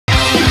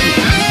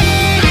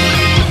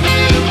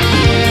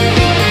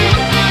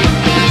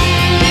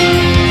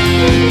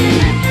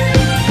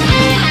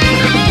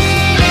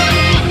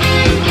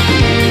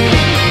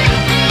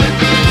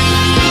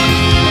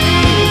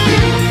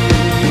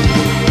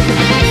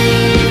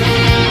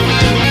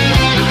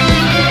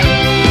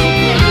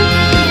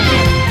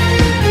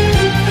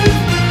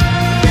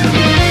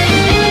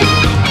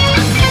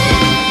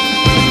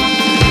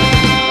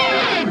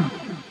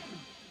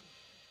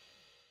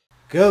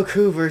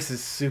Goku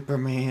versus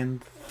Superman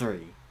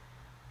 3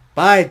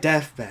 by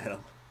Death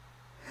Battle.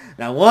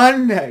 Now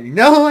one that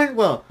no one,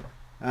 well,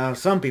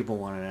 some people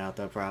wanted out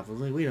though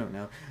probably, we don't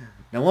know.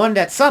 The one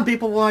that some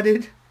people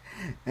wanted,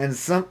 and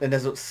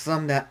there's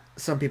some that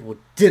some people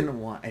didn't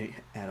want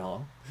at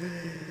all.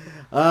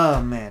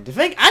 Oh man,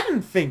 I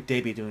didn't think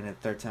they'd be doing it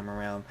third time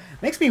around.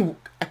 Makes me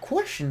a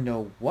question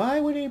though, why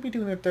would they be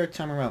doing it third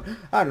time around?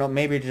 I don't know,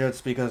 maybe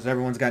just because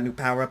everyone's got new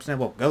power-ups now.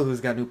 Well, Goku's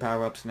got new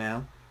power-ups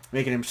now,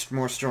 making him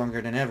more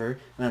stronger than ever.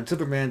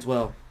 Superman's,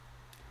 well,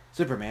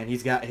 Superman,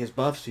 he's got his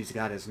buffs, he's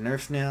got his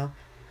nerfs now.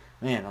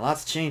 Man, a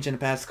lot's changed in the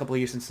past couple of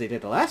years since they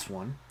did the last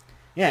one.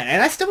 Yeah,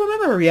 and I still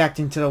remember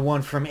reacting to the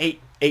one from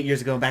eight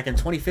years ago, back in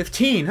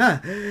 2015, huh?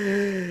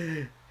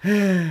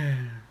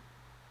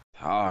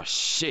 Oh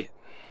shit,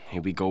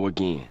 here we go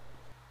again.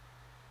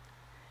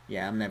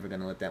 Yeah, I'm never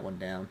gonna let that one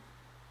down.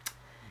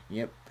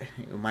 Yep,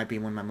 it might be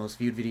one of my most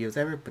viewed videos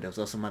ever, but it was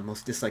also my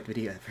most disliked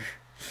video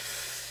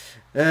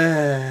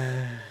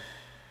ever.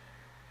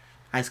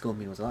 High School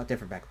Me was a lot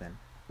different back then.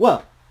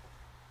 Well,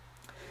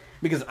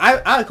 because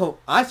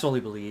I solely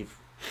believe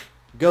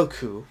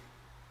Goku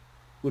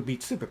would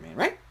beat Superman,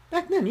 right?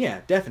 Back then,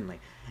 yeah, definitely.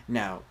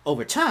 Now,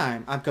 over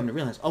time, I've come to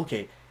realize,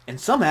 okay, in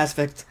some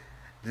aspects,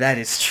 that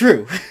is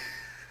true.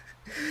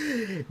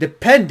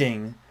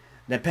 depending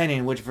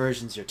on which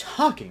versions you're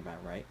talking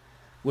about, right?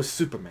 With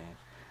Superman.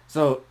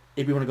 So,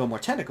 if you want to go more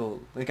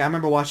technical, like I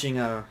remember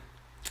watching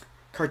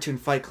Cartoon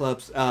Fight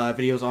Club's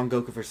videos on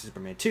Goku versus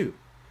Superman 2.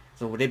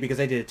 So because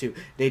they did it too,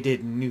 they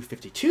did New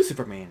 52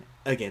 Superman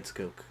against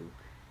Goku.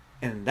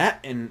 And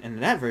in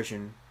that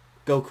version,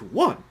 Goku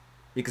won.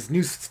 Because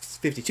New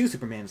 52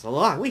 Superman is a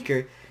lot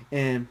weaker,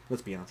 and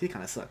let's be honest, he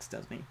kind of sucks,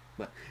 doesn't he?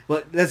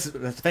 But that's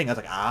the thing. I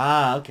was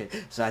like, okay,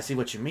 so I see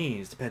what you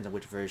mean. It depends on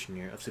which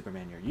version of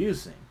Superman you're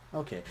using.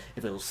 Okay,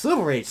 if it was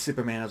Silver Age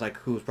Superman, I was like,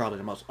 who's probably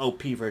the most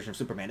OP version of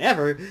Superman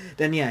ever,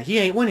 then yeah, he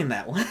ain't winning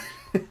that one.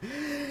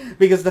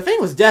 Because the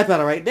thing was Death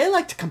Battle, right? They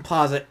like to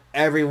composite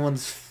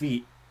everyone's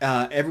feet,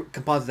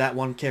 composite that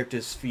one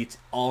character's feet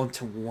all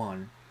into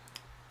one,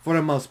 for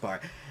the most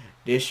part.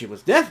 The issue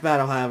with Death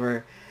Battle,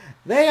 however,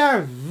 they are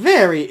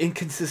very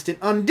inconsistent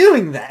on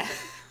doing that.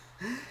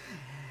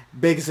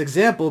 Biggest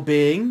example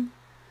being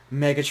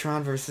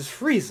Megatron versus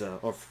Frieza.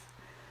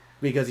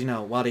 Because, you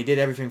know, while they did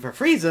everything for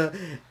Frieza,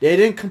 they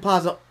didn't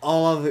composite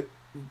all of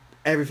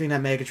everything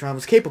that Megatron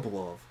was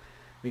capable of.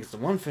 Because the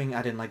one thing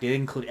I didn't like, they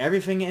didn't include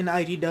everything in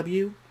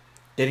IDW.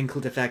 They didn't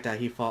include the fact that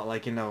he fought,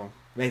 like, you know,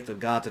 make the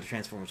gods of the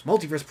Transformers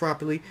multiverse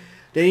properly.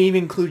 They didn't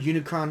even include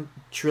Unicron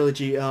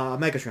Trilogy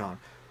Megatron,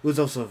 who was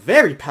also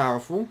very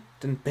powerful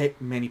than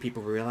many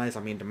people realize.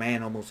 I mean, the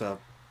man almost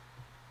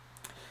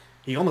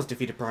he almost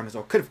defeated Primus,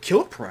 or could have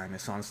killed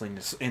Primus, honestly,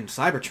 in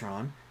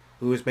Cybertron,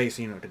 who is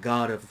basically, you know, the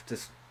god of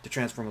the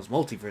Transformers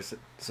multiverse.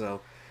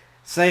 So,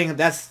 saying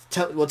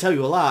will tell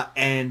you a lot,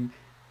 and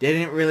they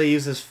didn't really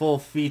use his full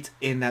feat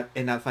in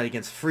that fight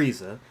against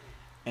Frieza.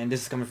 And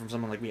this is coming from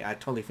someone like me. I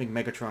totally think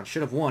Megatron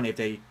should have won if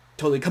they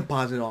totally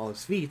composited all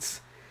his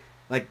feats.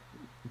 Like,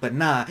 but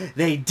nah,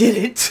 they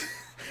didn't.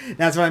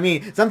 That's what I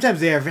mean. Sometimes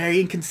they are very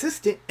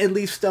inconsistent and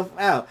leave stuff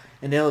out.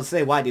 And they'll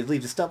say, why did you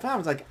leave the stuff out? I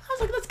was like,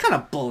 that's kind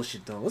of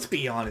bullshit, though. Let's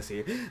be honest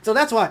here. So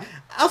that's why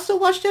I'll still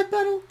watch Death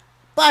Battle,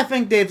 but I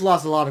think they've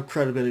lost a lot of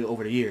credibility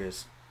over the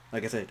years.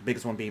 Like I said, the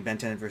biggest one being Ben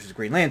 10 versus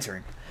Green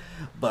Lantern.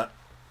 But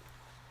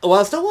while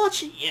I still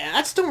watch it, yeah,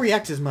 I just don't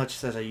react as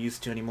much as I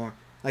used to anymore.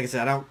 Like I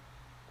said, I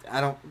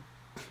don't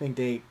think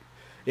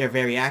they're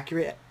very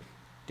accurate.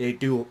 They've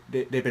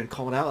been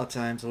called out at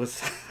times, so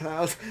it's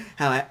how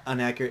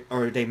inaccurate,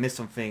 or they miss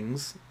some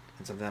things,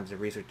 and sometimes the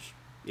research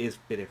is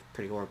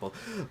pretty horrible.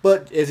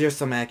 But is there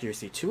some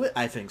accuracy to it?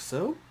 I think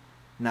so.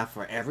 Not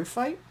for every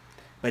fight,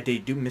 but they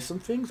do miss some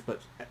things,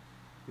 but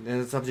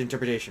it's up to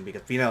interpretation,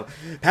 because, you know,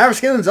 power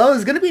scaling is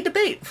always going to be a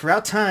debate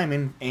throughout time,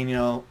 and you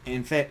know,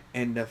 in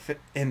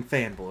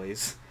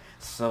fanboys.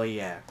 So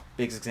yeah,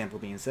 biggest example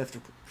being Seth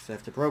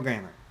the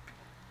Programmer.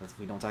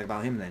 We don't talk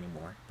about him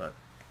anymore, but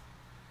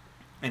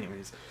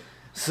anyways,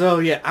 so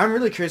yeah, I'm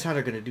really curious how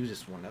they're going to do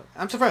this one.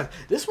 I'm surprised.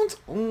 This one's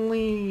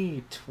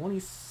only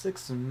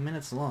 26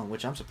 minutes long,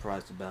 which I'm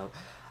surprised about.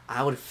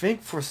 I would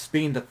think for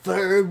being the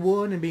third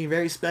one and being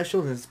very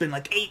special, and it's been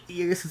like 8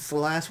 years since the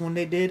last one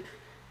they did,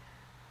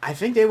 I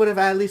think they would have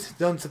at least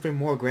done something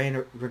more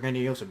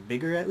grandiose or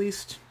bigger, at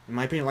least. In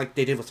my opinion, like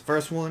they did with the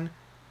first one,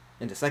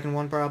 and the second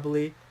one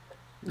probably.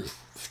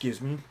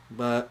 Excuse me.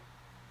 But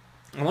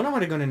I wonder what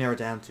they're going to narrow it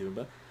down to,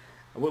 but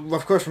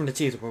of course, from the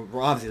teaser,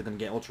 we're obviously going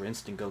to get Ultra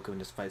Instinct Goku in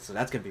this fight, so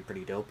that's going to be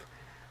pretty dope.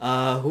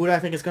 Who do I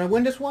think is going to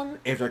win this one?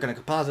 If they're going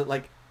to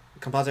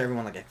composite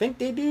everyone like I think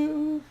they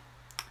do,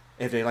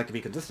 if they like to be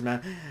consistent,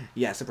 man,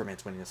 yeah,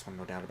 Superman's winning this one,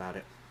 no doubt about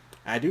it.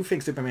 I do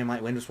think Superman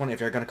might win this one if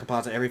they're going to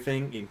composite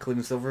everything,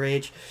 including Silver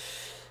Age.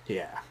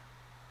 Yeah.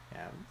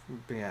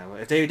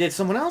 If they did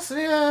someone else,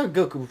 yeah,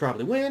 Goku would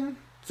probably win.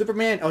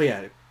 Superman, oh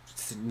yeah,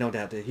 no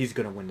doubt that he's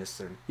going to win this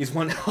soon. He's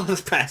won all his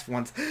past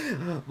ones.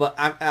 But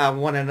I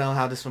want to know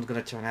how this one's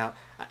going to turn out.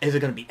 Is it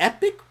going to be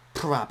epic?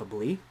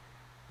 Probably.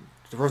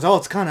 The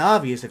result's kind of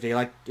obvious if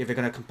they're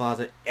gonna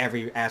composite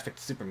every aspect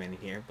of Superman in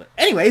here. But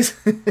anyways,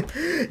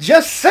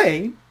 just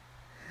saying,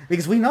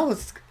 because we know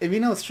it's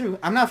true.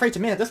 I'm not afraid to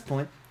admit at this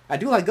point. I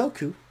do like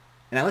Goku,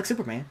 and I like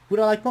Superman. Who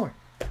do I like more?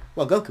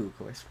 Well, Goku, of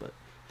course, but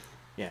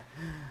yeah.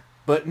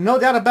 But no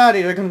doubt about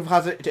it, they're gonna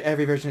composite to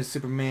every version of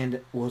Superman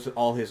with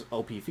all his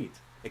OP feats,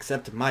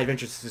 except My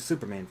Adventures to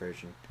Superman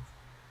version.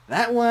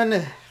 That one's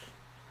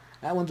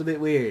a bit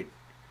weird.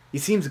 He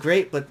seems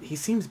great, but he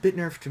seems a bit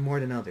nerfed more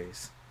than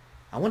others.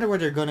 I wonder where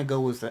they're gonna go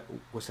with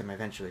him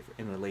eventually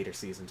in the later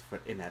seasons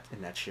in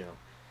that show.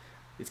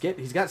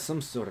 He's got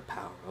some sort of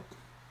power up,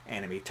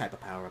 anime type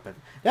of power up,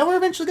 that we're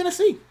eventually gonna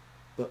see.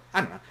 But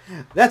I don't know.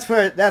 That's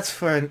a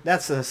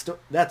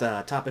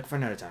topic for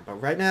another time.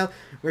 But right now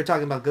we're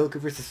talking about Goku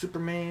versus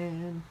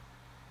Superman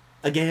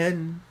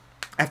again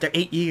after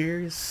 8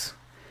 years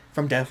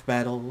from Death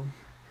Battle.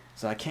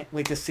 So I can't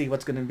wait to see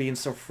what's gonna be in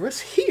store for us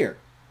here.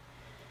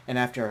 And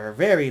after a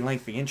very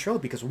lengthy intro,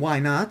 because why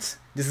not?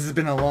 This has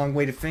been a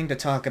long-waited thing to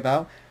talk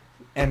about.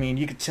 I mean,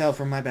 you could tell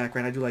from my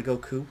background, I do like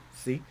Goku.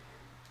 See?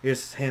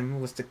 Here's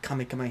him with the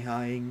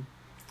Kamehameha-ing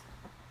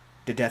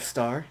the Death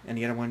Star. And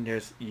the other one,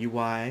 there's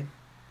UI.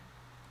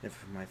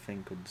 If my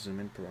thing could zoom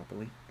in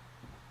properly.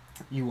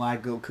 UI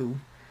Goku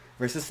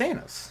versus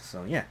Thanos.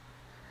 So, yeah.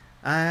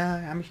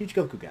 I'm a huge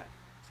Goku guy.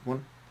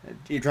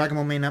 Dragon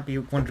Ball may not be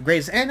one of the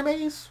greatest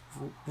animes,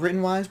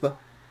 written-wise, but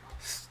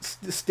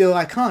still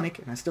iconic,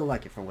 and I still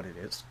like it for what it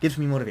is. Gives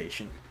me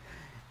motivation.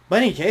 But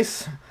in any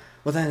case,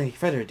 without any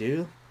further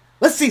ado,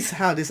 let's see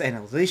how this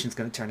analyzation's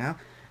gonna turn out,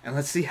 and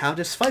let's see how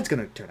this fight's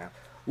gonna turn out.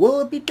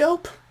 Will it be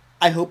dope?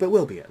 I hope it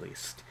will be, at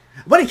least.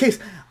 But in any case,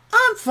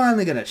 I'm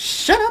finally gonna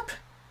shut up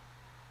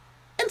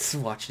and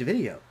watch the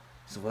video.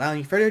 So without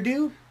any further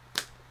ado,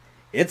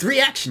 it's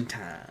reaction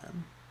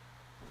time.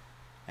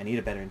 I need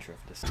a better intro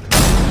for this.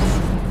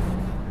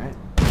 Alright.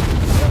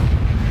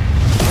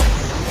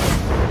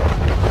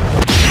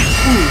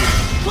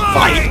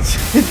 Fight!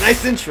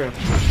 Nice intro.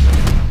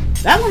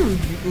 That one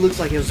looks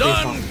like it was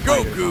based on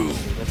Goku,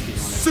 let's be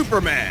honest.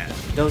 Superman.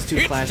 Those two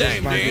It's clashes time to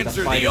remind me of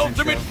answer the Fighter's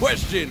ultimate intro.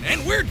 question,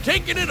 and we're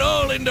taking it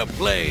all into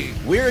play.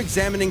 We're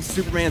examining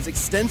Superman's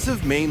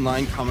extensive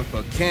mainline comic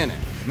book canon.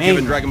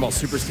 Given Dragon Ball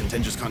Super's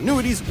contentious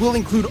continuities, we'll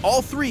include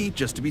all three,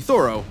 just to be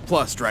thorough,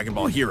 plus Dragon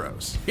Ball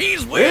Heroes.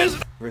 He's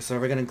whizzed. So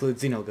we're gonna include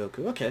Xeno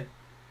Goku. Okay.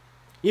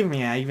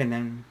 Even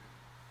then,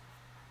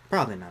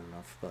 probably not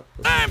enough, but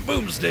I'm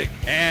Boomstick.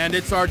 And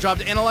it's our job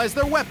to analyze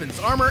their weapons,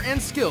 armor,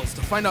 and skills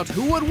to find out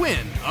who would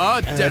win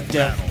a death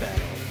battle.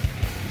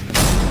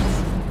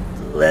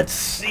 Let's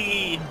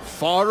see.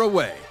 Far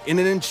away, in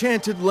an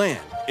enchanted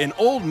land, an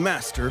old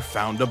master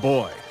found a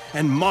boy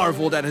and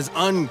marveled at his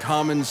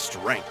uncommon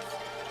strength.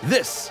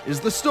 This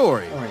is the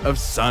story of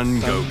Son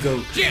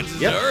Goku.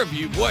 Chances are, if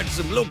you've watched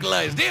some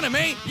localized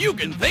anime, you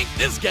can thank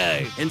this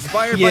guy.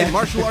 Inspired by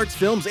martial arts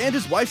films and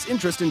his wife's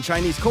interest in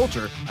Chinese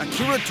culture,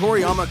 Akira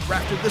Toriyama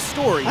crafted the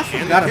story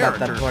and the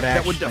character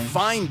that would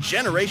define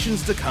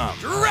generations to come.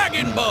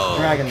 Dragon Ball!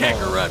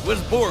 Kakarot was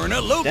born a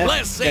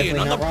low-class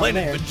Saiyan on the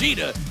planet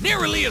Vegeta,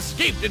 narrowly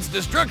escaped its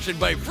destruction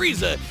by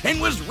Frieza,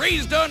 and was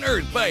raised on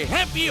Earth by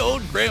happy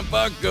old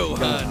Grandpa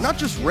Gohan. Not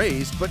just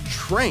raised, but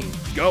trained.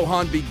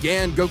 Gohan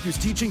began Goku's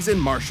teachings in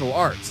martial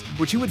arts,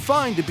 which he would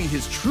find to be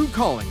his true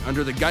calling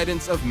under the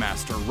guidance of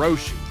Master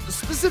Roshi.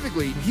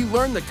 Specifically, he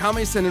learned the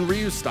Kame-sen and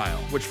Ryu style,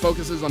 which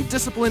focuses on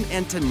discipline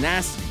and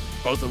tenacity,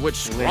 both of which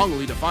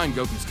strongly define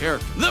Goku's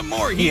character. The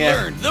more he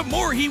learned, the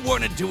more he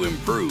wanted to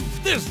improve.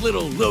 This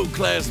little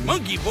low-class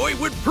monkey boy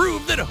would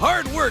prove that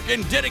hard work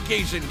and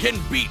dedication can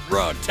beat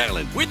raw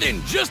talent.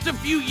 Within just a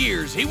few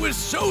years, he was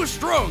so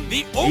strong,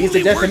 the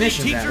only worthy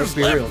teachers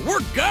left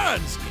were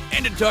gods.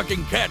 And a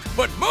talking cat,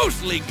 but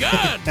mostly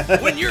gods.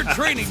 When you're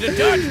training to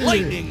dodge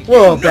lightning,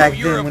 well, you know back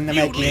you're then when the a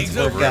few Mechanics leagues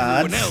were over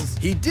gods. everyone else.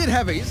 He did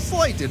have a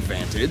slight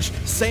advantage.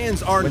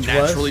 Saiyans are Which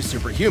naturally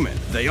superhuman.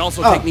 They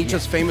also take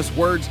Nietzsche's famous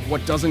words,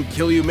 "What doesn't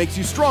kill you makes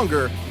you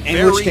stronger,"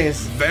 in which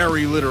case,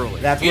 very literally.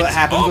 That's what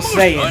happens with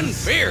Saiyans. Saiyans.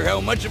 It's unfair how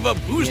much of a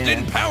boost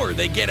in power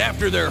they get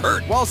after they're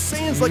hurt. While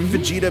Saiyans like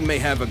Vegeta may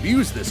have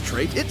abused this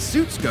trait, it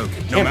suits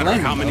Goku. No matter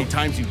how many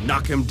times you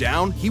knock him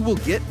down, he will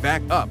get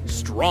back up,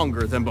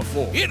 stronger than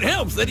before. It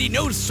helps that he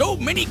knows so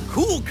many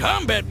cool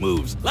combat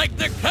moves, like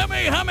the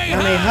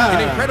Kamehameha.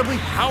 An incredibly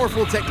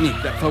powerful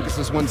technique that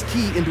focuses one's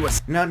ki into a...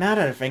 Now that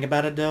I think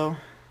about it, though,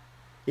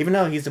 even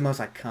though he's the most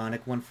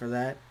iconic one for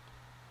that,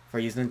 for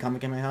using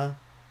Kamehameha,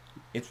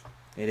 it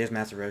is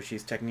Master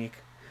Roshi's technique.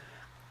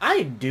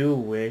 I really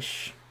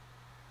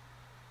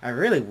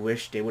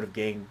wish they would have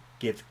give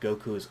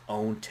Goku his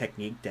own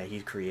technique that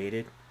he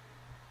created.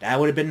 That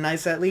would have been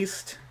nice, at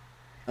least.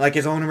 Like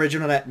his own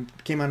original that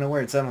came out of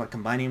nowhere instead of like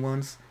combining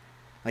ones.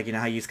 Like, you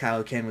know how you use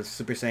Kaioken with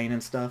Super Saiyan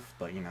and stuff?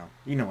 But, you know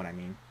what I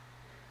mean.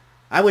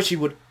 I wish he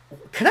would...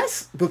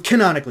 But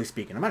canonically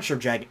speaking, I'm not sure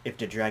if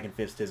the Dragon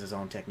Fist is his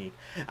own technique.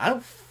 I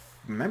don't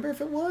remember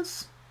if it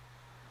was.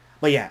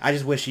 But yeah, I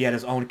just wish he had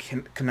his own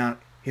canon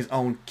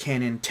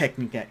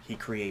technique that he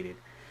created.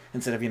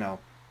 Instead of,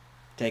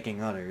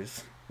 taking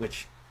others.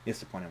 Which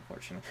is the point,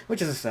 unfortunately.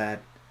 Which is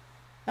sad.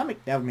 That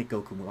would make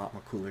Goku a lot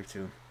more cooler,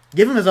 too.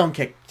 Give him his own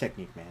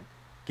technique, man.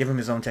 Give him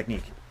his own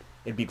technique.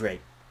 It'd be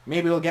great.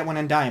 Maybe we'll get one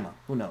in Daima.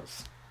 Who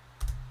knows?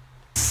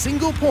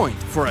 Single point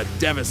for a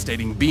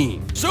devastating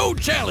beam. So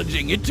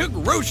challenging, it took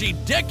Roshi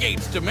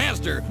decades to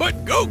master,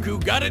 but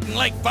Goku got it in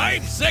like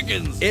 5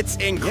 seconds. It's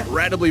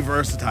incredibly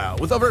versatile,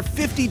 with over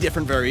 50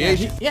 different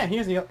variations.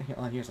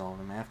 Here's all of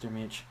them.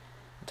 Aftermatch,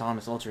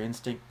 Autonomous Ultra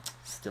Instinct,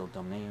 still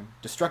dumb name.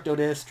 Destructo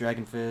Disc,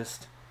 Dragon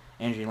Fist,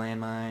 Energy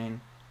Landmine,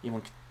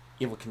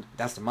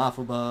 that's the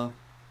Mafuba,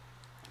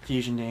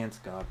 Fusion Dance,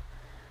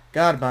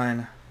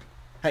 Godbind.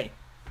 Hey,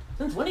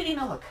 since when did he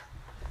know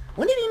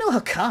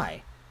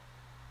Hakai?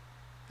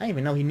 I didn't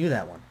even know he knew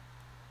that one.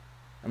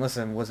 Unless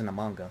it wasn't a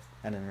manga.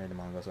 I didn't read the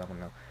manga, so I don't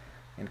know.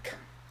 And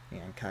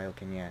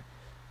Kaioken, yeah.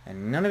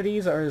 And none of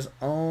these are his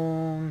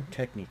own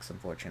techniques,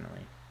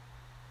 unfortunately.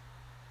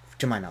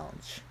 To my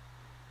knowledge.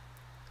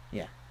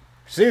 Yeah.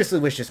 Seriously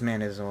wish this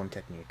man his own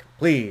technique.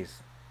 Please.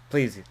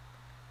 Please.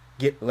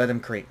 Let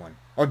him create one.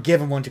 Or give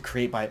him one to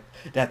create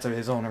that's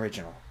his own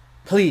original.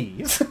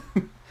 Please.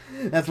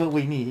 That's what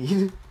we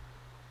need.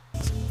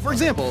 For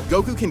example,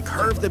 Goku can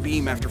curve the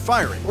beam after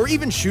firing, or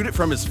even shoot it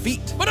from his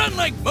feet. But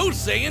unlike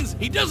most Saiyans,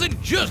 he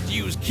doesn't just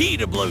use ki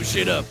to blow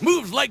shit up.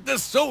 Moves like the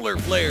Solar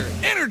Flare,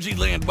 Energy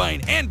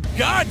Landmine, and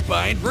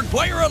Godbind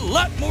require a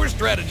lot more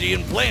strategy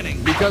and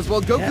planning. Because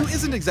while Goku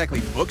isn't exactly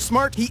book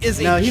smart, he is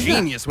a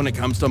genius when it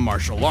comes to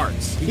martial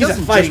arts. He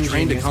doesn't just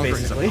train to conquer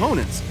his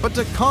opponents, but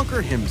to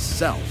conquer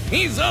himself.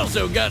 He's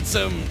also got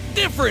some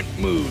different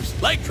moves,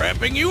 like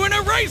trapping you in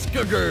a rice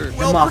cooker.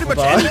 Well, pretty much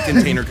any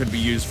container could be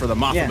used for the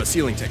Mafuba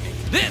sealing technique.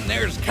 Then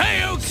there's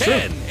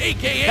Kaioken,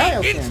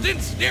 aka Instant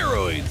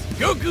Steroids.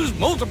 Goku's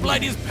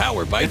multiplied his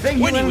power by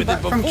 20 with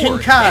it before,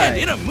 and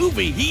in a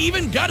movie, he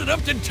even got it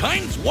up to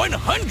times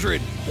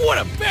 100. What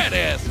a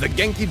badass! The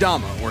Genki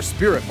Dama, or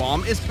Spirit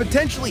Bomb, is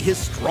potentially his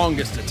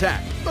strongest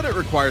attack, but it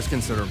requires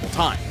considerable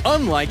time.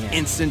 Unlike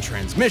Instant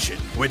Transmission,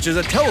 which is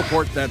a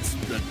teleport that's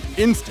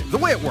instant. The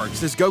way it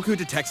works is Goku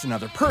detects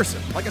another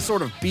person, like a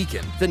sort of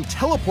beacon, then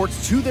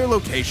teleports to their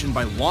location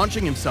by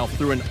launching himself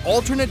through an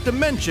alternate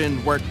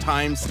dimension where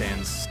time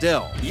stands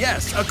still.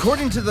 Yes,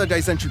 according to the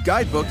Daisenshuu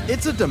guidebook,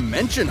 it's a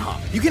dimension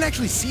hop. You can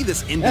actually see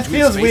this in between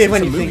feels spaces weird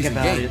when of you movies think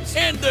and about games. it.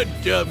 And the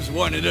dubs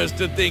wanted us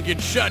to think it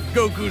shot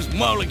Goku's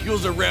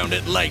molecules around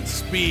at light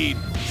speed.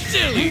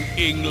 Silly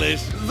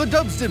English. The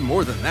dubs did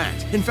more than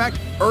that. In fact,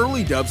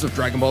 early dubs of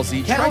Dragon Ball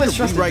Z tried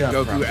to rewrite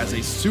Goku as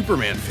a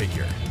Superman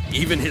figure.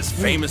 Even his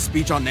famous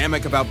speech on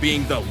Namek about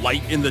being the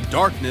light in the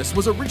darkness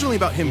was originally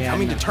about him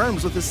coming to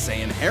terms with his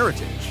Saiyan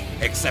heritage,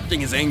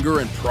 accepting his anger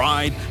and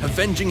pride,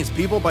 avenging his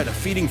people by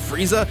defeating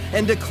Frieza,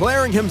 and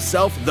declaring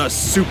himself the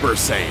Super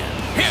Saiyan.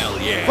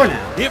 Hell yeah! For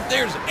now. If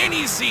there's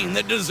any scene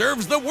that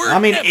deserves the word I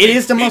mean, epic, it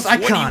is the most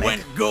it's iconic. when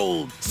he went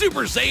gold.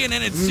 Super Saiyan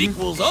and its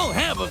sequels all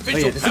have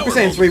official the power Super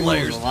Saiyan 3 one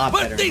was multipliers, a lot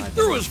but better, they in my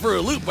threw opinion. us for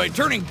a loop by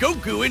turning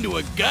Goku into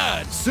a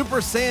god. Super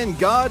Saiyan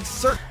God,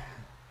 sir.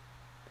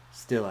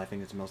 Still, I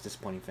think it's the most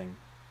disappointing thing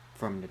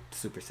from the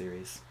Super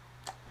series.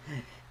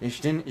 They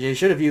should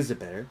have used it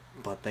better,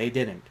 but they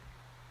didn't.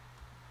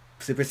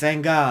 Super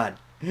Saiyan God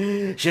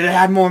should have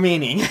had more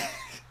meaning.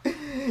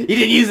 He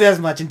didn't use it as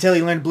much until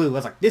he learned Blue. I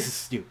was like, this is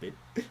stupid.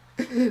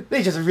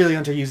 They just really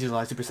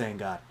underutilized Super Saiyan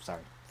God.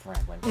 Sorry.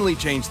 Certainly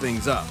changed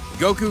things up.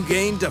 Goku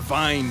gained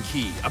Divine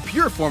Ki, a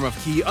pure form of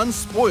Ki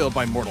unspoiled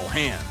by mortal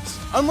hands.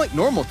 Unlike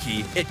normal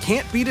Ki, it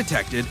can't be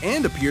detected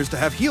and appears to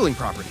have healing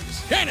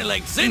properties. Kinda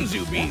like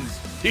Senzu beans.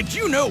 Did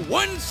you know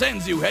one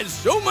Senzu has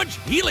so much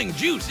healing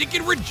juice it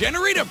can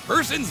regenerate a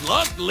person's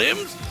lost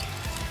limbs?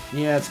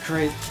 Yeah, it's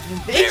crazy.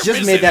 They're They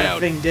just made that missing a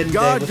thing, didn't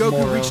God they? Goku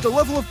Moro. reached a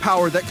level of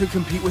power that could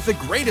compete with the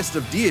greatest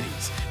of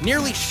deities,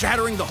 nearly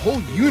shattering the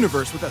whole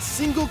universe with a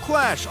single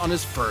clash on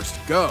his first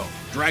go.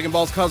 Dragon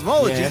Ball's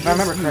cosmology Yeah, if I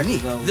remember is correctly,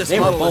 unique. though, This they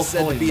were model is both said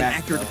to holding be an back,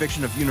 accurate though.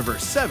 depiction of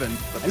Universe 7,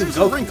 but I mean, there's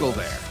a Goku wrinkle was.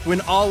 there.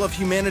 When all of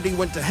humanity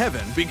went to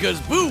heaven, Because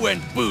Boo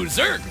went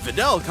berserk.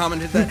 Videl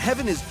commented that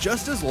heaven is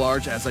just as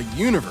large as a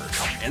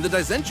universe, and the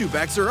Daisenshuu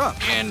backs her up.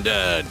 And,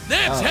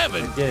 that's Oh,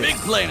 heaven. it did. Big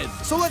planet.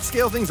 So let's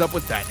scale things up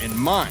with that in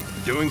mind.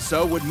 Doing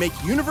so would make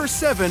Universe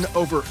 7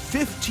 over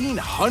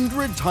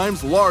 1,500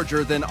 times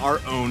larger than our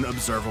own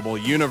observable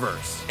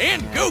universe.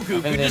 And I Goku think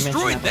could they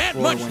destroy mentioned that that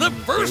before much when the they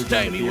first were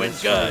time doing he the went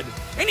PS5. God.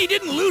 And he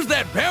didn't lose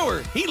that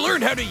power. He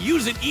learned how to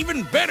use it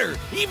even better,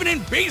 even in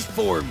base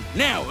form.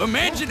 Now,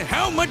 imagine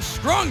how much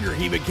stronger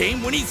he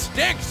became when he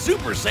stacked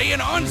Super Saiyan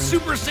on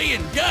Super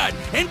Saiyan God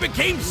and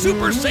became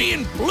Super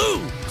Saiyan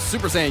Blue.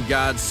 Super Saiyan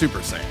God, Super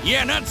Saiyan.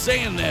 Yeah, not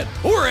saying that.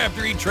 Or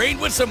after he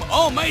trained with some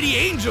almighty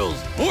angels.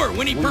 Or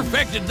when he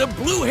perfected the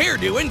blue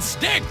hairdo and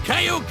stacked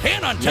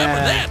Kaioken on top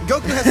of that.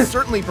 Goku has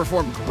certainly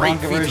performed great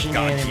Manga feats version, of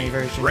God anime Ki,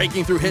 version.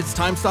 breaking through his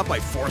time stop by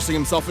forcing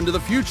himself into the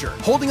future,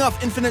 holding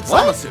off Infinite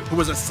What? Zamasu, who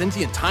was a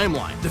sentient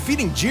timeline,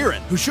 defeating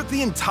Jiren, who shook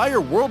the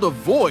entire world of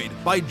Void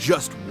by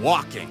just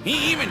walking.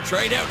 He even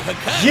tried out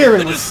Hakai, Jiren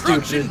the was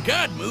destruction stupid.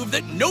 god move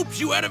that nopes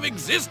you out of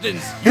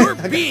existence. Your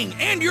being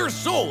and your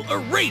soul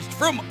erased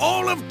from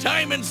all of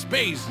time and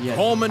space. Yeah.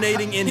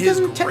 Culminating in He his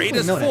doesn't technically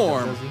greatest know that, though,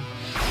 form, does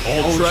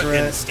Ultra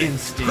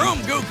Instinct. Chrome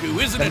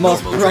Goku isn't The a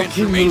most normal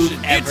broken move transformation,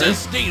 it's ever. a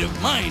state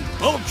of mind.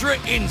 Ultra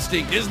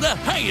Instinct is the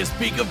highest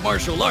peak of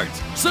martial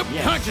arts,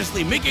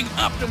 subconsciously making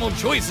optimal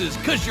choices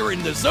because you're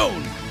in the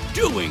zone,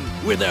 doing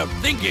without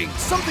thinking.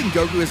 Something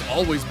Goku has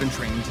always been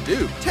trained to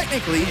do.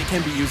 Technically, it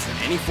can be used in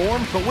any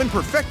form, but when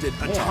perfected,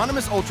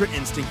 Autonomous Ultra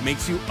Instinct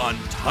makes you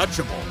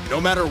untouchable. No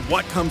matter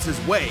what comes his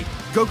way,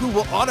 Goku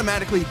will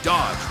automatically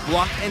dodge,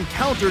 block, and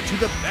counter to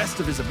the best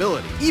of his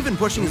ability, even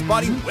pushing his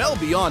body well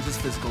beyond his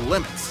physical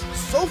limits.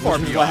 So far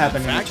Which is beyond, what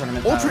happened in in the fact,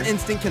 tournament Ultra power.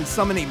 Instinct can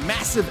summon a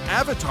massive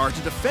avatar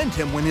to defend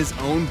him when his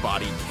own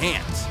body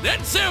can't.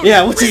 That sounds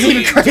Yeah, which is really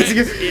even crazy.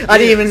 intense. I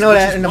didn't even know Which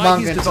that is in the why manga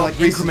he's until like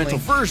developed recently. incremental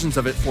versions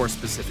of it for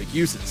specific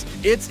uses.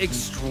 It's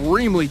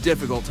extremely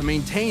difficult to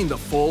maintain the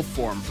full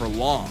form for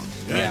long.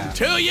 Yeah.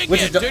 Until you Which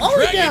get is the to only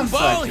Dragon downside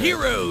Ball to it.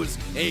 Heroes,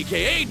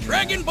 aka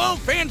Dragon Ball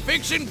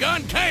fanfiction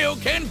gone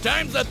Kaioken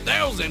times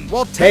 1,000.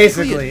 While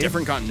technically Basically. a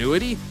different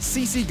continuity,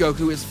 CC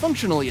Goku is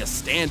functionally a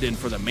stand-in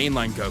for the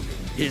mainline Goku.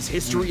 His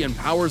history and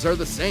powers are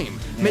the same,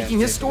 making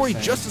his story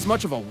just as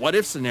much of a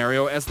what-if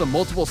scenario as the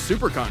multiple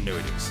super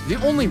continuities. The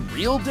only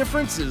real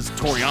difference is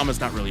Toriyama's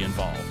not really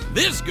involved.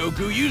 This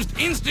Goku used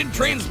instant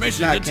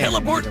transmission Not to canon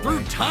teleport either through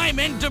way. time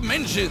and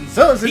dimensions.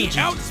 So is it He just-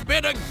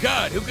 outsped a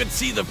god who could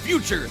see the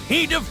future.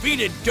 He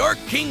defeated Dark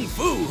King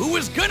Fu, who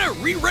was gonna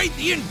rewrite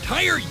the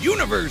entire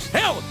universe.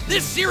 Hell,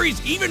 this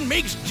series even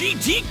makes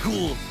GT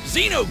cool.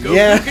 Xeno Goku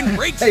Yeah, can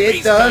break it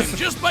space does. time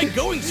just by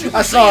going Super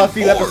I saw a Saiyan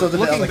few 4. episodes of it. I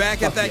was Looking like,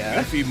 back at fuck that yeah.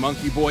 goofy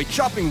monkey boy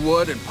chopping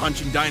wood and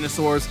punching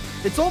dinosaurs,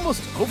 it's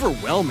almost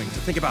overwhelming to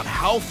think about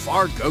how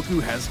far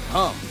Goku has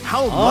come,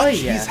 how much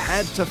yes. he's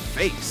had to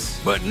face,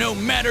 But no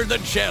matter the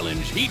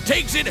challenge, he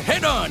takes it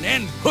head on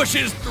and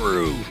pushes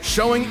through.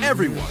 showing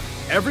everyone,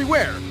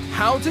 everywhere,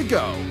 how to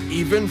go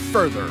even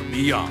further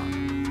beyond.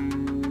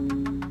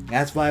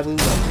 That's why we love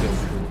Goku.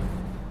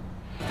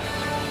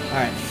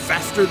 Alright.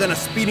 Faster than a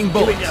speeding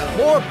bullet,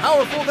 more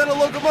powerful than a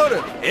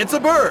locomotive. It's a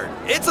bird,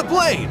 it's a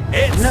plane,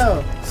 it's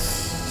No.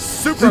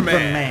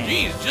 Superman.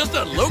 Geez, just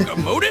a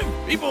locomotive?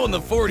 People in the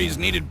 40s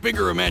needed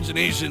bigger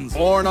imaginations.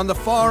 Born on the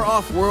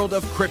far-off world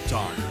of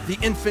Krypton, the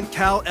infant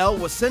Kal-El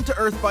was sent to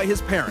Earth by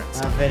his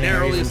parents, I've been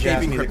narrowly raised in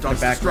escaping jazz music in the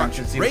Krypton's background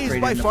destruction. since he was Raised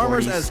created by in the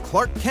farmers 40s. as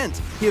Clark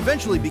Kent, he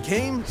eventually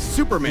became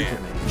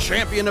Superman,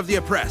 champion of the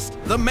oppressed,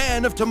 the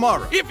man of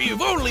tomorrow. If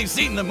you've only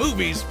seen the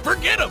movies,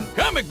 forget him.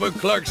 Comic book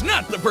Clark's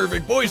not the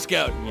perfect Boy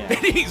Scout. Yeah. And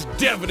he's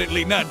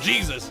definitely not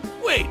Jesus.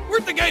 Wait,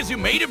 weren't the guys who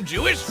made him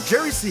Jewish?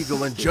 Jerry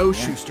Siegel and Joe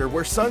Shuster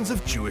were sons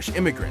of Jewish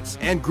immigrants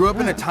and grew up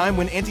in a time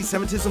when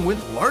anti-Semitism went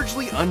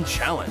largely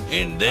unchallenged.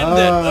 And then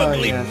that Oh,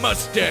 ugly yes.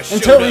 mustache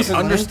Until showed up.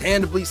 recently.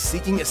 Understandably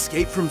seeking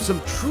escape from some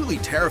truly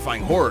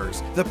terrifying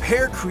horrors, the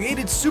pair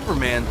created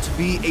Superman to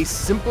be a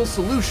simple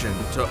solution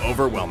to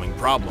overwhelming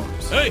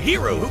problems. A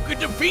hero who could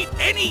defeat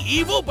any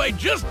evil by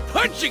just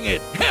punching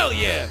it. Hell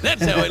yeah,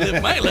 that's how I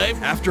live my life.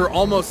 After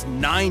almost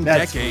 9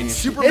 That's decades, funny.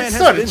 Superman It's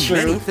has sorta been true.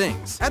 many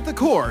things. At the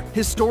core,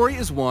 his story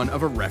is one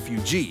of a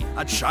refugee,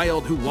 a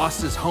child who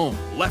lost his home,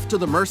 left to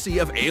the mercy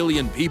of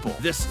alien people.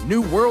 This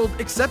new world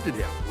accepted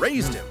him,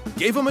 raised him,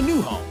 gave him a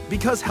new home,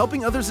 because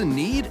helping others in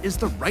need is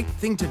the right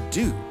thing to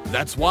do.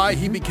 That's why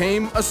he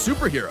became a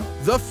superhero,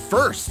 the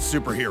first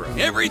superhero.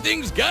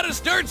 Everything's gotta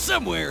start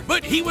somewhere,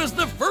 but he was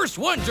the first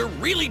one to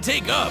really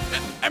take off.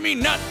 I mean,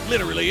 not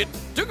literally. It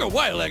took a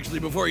while, actually,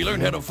 before he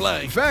learned how to fly.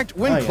 In fact,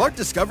 when Oh, yeah. Clark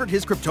discovered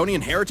his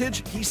Kryptonian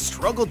heritage, he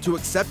struggled to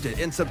accept it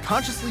and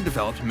subconsciously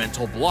developed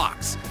mental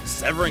blocks,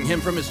 severing him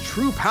from his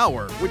true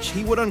power, which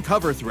he would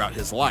uncover throughout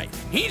his life.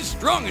 He's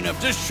strong enough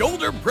to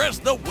shoulder press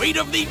the weight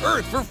of the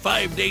earth for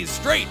 5 days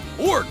straight,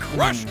 or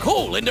crush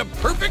coal into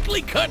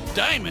perfectly cut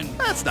diamond.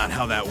 That's not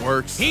how that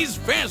works. He's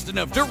fast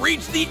enough to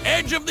reach the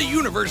edge of the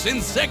universe in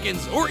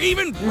seconds, or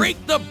even break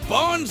the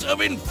bonds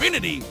of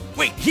infinity.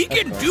 Wait, he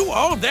can do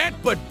all that,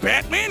 but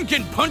Batman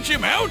can punch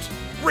him out?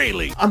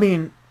 Really? I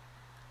mean,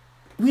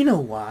 we know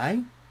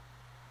why.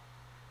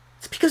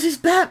 It's because he's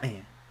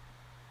Batman.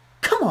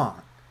 Come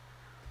on.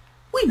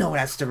 We know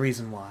that's the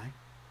reason why.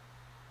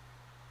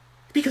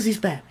 Because he's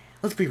Batman.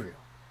 Let's be real.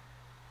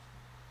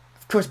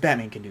 Of course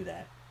Batman can do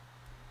that.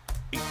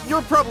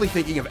 You're probably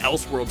thinking of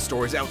Elseworld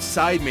stories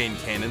outside main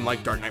canon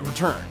like Dark Knight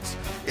Returns.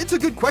 It's a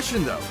good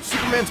question though.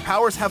 Superman's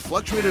powers have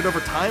fluctuated over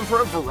time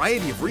for a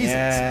variety of reasons.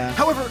 Yeah.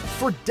 However,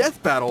 for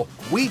Death Battle,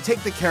 we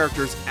take the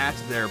characters at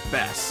their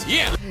best.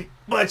 Yeah,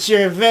 But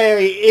you're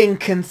very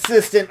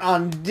inconsistent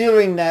on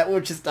doing that,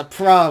 which is the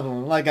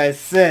problem. Like I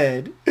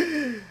said,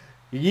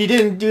 you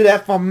didn't do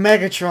that for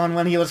Megatron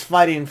when he was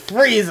fighting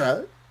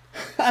Frieza.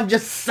 I'm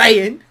just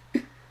saying.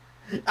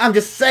 I'm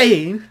just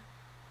saying.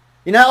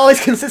 You're not always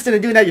consistent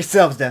in doing that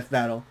yourselves, Death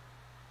Battle.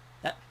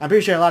 I'm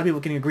pretty sure a lot of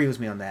people can agree with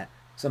me on that.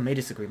 Some may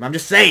disagree, but I'm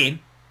just saying.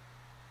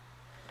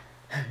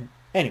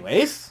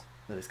 Anyways,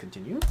 let us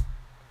continue.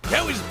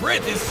 How his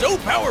breath is so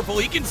powerful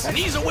he can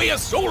sneeze away a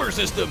solar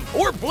system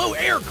or blow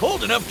air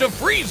cold enough to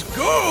freeze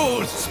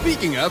ghosts.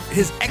 Speaking of,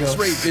 his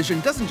X-ray vision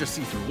doesn't just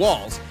see through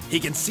walls, he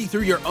can see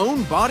through your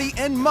own body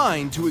and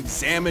mind to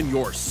examine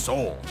your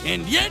soul.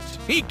 And yet,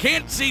 he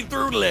can't see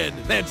through lead.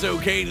 That's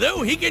okay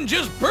though, he can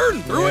just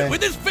burn through it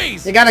with his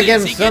face. You gotta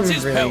give him Since he gets some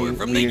his really power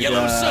from the weird,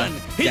 yellow sun,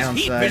 his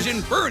heat downsides.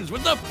 vision burns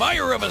with the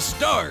fire of a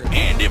star.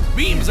 And if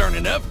beams aren't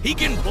enough, he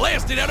can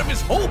blast it out of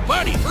his whole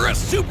body for a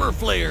super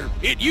flare.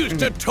 It used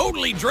to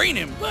totally drain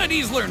him, but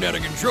he's learned how to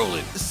control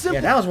it.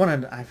 Yeah, that was one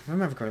of, I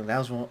remember correctly, that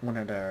was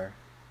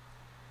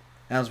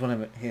one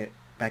of it hit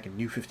back in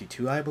New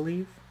 52, I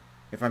believe,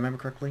 if I remember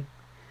correctly.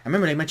 I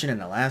remember they mentioned it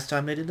the last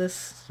time they did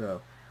this,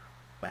 so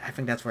but I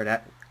think that's where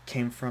that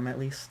came from, at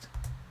least.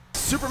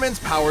 Superman's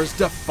powers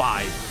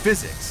defy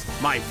physics.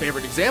 My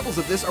favorite examples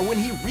of this are when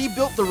he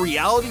rebuilt the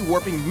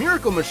reality-warping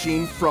miracle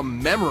machine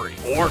from memory,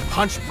 or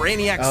punched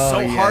Brainiac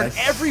so hard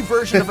every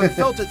version of him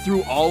felt it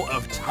through all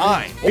of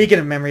time. Speaking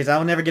of memories,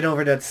 I'll never get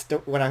over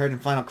that what I heard in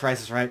Final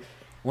Crisis, right?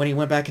 When he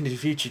went back into the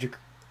future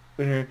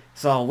to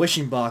saw a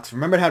wishing box,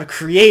 remembered how to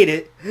create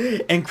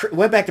it, and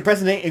went back to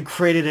present day and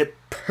created it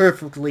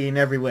perfectly in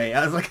every way.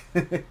 I was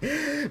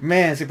like,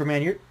 man,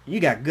 Superman, you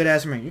got good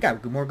ass memory. You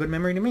got more good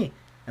memory than me.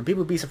 And people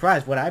would be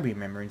surprised what I be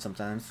remembering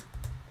sometimes.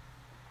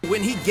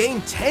 When he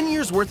gained 10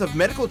 years worth of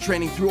medical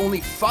training through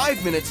only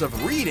 5 minutes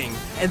of reading,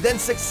 and then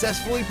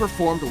successfully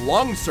performed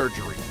lung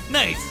surgery.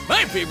 Nice.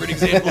 My favorite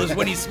example is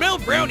when he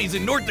smelled brownies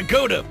in North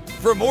Dakota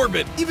from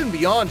orbit. Even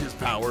beyond his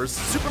powers,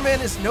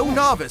 Superman is no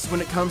novice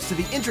when it comes to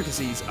the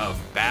intricacies of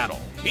battle.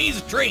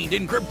 He's trained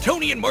in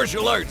Kryptonian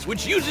martial arts,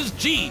 which uses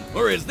Chi,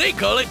 or as they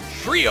call it,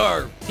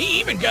 Shriar. He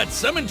even got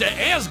summoned to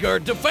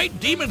Asgard to fight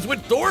demons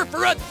with Thor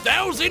for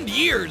 1,000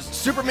 years.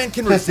 Superman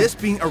can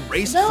resist being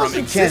erased That from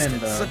wasn't existence, canon,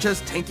 though. such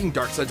as tanking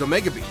Darkseid's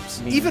Omega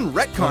Beams. Even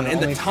Retcon and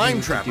the only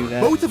Time thing that could do Traveler,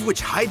 that. both of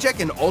which hijack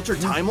and alter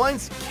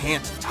timelines,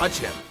 can't touch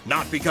him.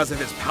 Not because of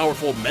his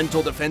powerful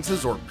mental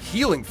defenses or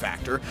healing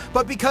factor,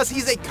 but because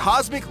he's a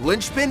cosmic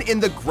linchpin in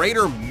the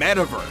greater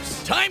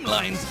metaverse.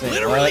 Timelines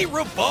literally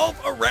revolve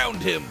around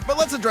him. But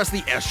let's address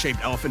the S-shaped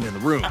elephant in the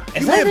room.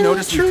 Is You that may have really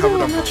noticed true, we've covered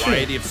though? a I'm not sure.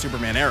 variety of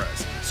Superman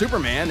eras.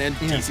 Superman and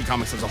DC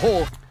Comics as a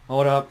whole.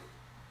 Hold up.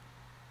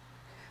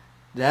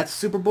 That's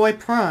Superboy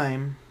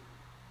Prime.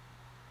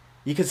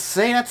 You could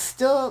say that's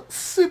still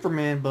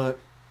Superman, but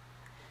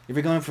if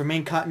you're going for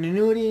main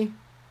continuity,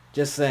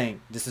 just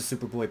saying, this is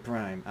Superboy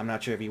Prime. I'm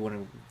not sure if you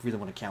really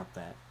want to count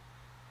that.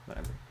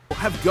 Whatever.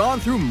 Have gone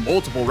through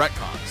multiple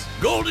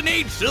retcons. Golden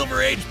Age,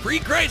 Silver Age,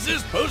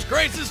 Pre-Crisis,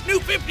 Post-Crisis, New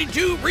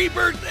 52,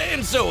 Rebirth,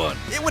 and so on.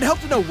 It would help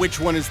to know which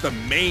one is the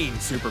main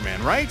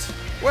Superman, right?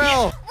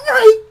 Well,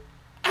 Right!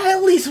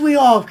 At least we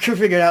all could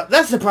figure it out.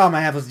 That's the problem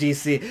I have with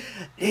DC.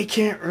 They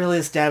can't really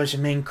establish a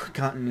main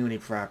continuity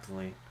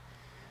properly.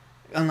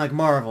 Unlike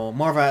Marvel.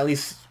 Marvel at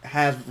least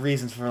has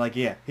reasons for, like,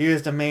 yeah,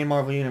 here's the main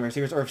Marvel universe.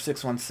 Here's Earth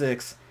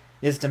 616.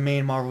 It's the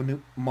main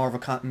Marvel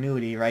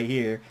continuity right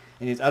here.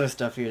 And there's other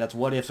stuff here that's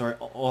what ifs or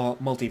all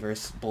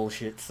multiverse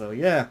bullshit. So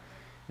yeah,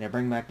 they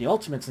bring back the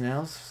Ultimates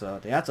now, so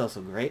that's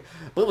also great.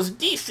 But with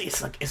DC,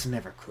 it's like it's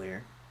never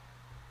clear.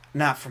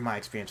 Not from my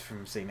experience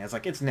from seeing it. It's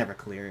like it's never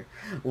clear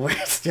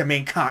where's the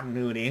main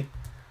continuity.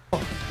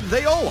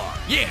 they all are.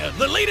 Yeah,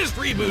 the latest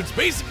reboots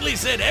basically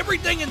said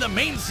everything in the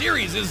main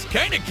series is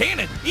kinda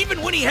canon,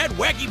 even when he had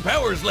wacky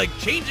powers like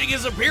changing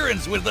his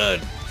appearance with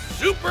a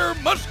super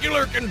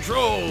muscular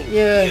control.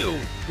 Yeah, Ew.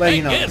 well, I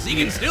you know, guess he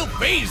can still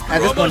phase at through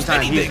this point in almost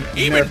time, he's anything,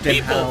 even nerfed in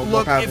people. hell. More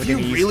Look, powerful if than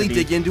you he used really to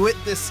be. dig into it,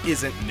 this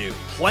isn't new.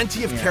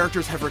 Plenty of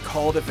characters have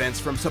recalled events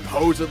from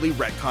supposedly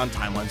retcon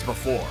timelines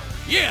before.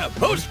 Yeah,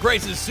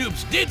 post-crisis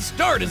Supes did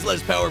start as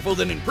less powerful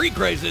than in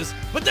pre-crisis,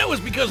 but that was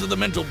because of the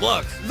mental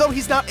blocks. Though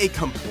he's not a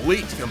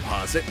complete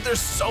composite,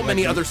 there's so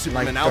many other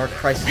Supermen out Dark there.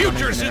 Crisis on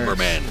Future Infinite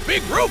Superman, Earths.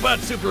 Big Robot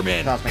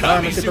Superman, Cosmic Commie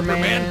Armor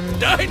Superman, Superman.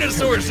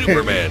 Dinosaur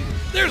Superman.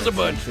 There's a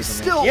bunch. Superman.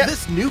 Still, Yep.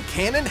 this new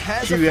canon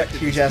has Huge- affected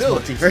his huge-ass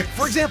abilities. multiverse.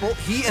 For example,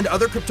 he and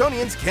other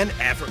Kryptonians can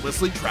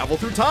effortlessly travel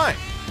through time.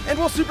 And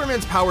while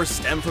Superman's powers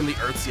stem from the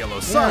Earth's yellow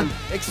sun,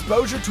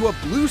 exposure to a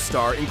blue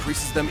star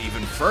increases them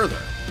even further.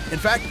 In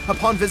fact,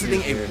 upon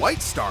visiting a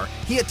white star,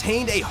 he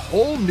attained a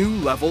whole new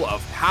level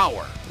of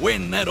power.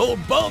 When that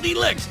old baldy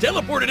Lex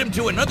teleported him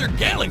to another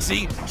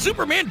galaxy,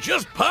 Superman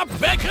just popped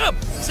back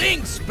up,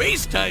 saying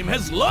space-time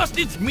has lost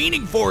its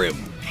meaning for him.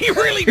 He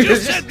really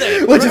just said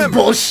that. Which Remember,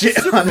 is bullshit,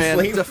 Superman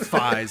honestly.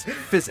 defies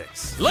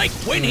physics. Like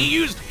when he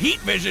used heat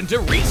vision to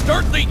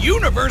restart the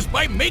universe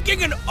by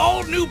making an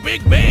all-new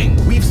Big Bang.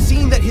 We've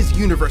seen that his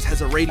universe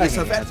has a radius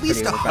Okay, of yeah, at it's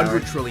least pretty 100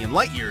 overpowered. trillion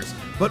light years,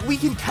 but we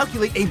can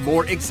calculate a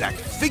more exact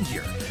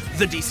figure.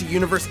 The DC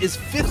universe is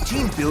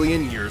 15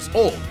 billion years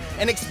old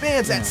and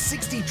expands at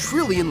 60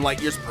 trillion light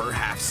years per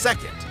half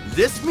second.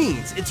 This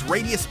means its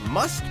radius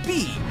must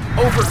be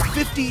over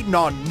 50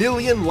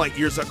 nonillion light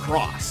years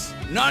across.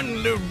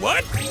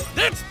 What?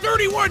 That's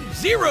 31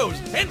 zeros,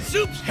 and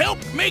Soups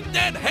helped make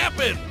that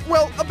happen.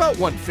 Well, about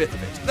 1/5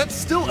 of it. That's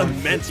still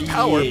immense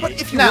power, but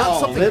if you Not want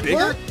all something of it,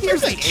 bigger, what?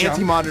 here's the There's a chunk.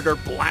 Anti-Monitor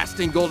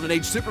blasting Golden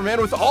Age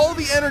Superman with all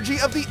the energy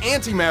of the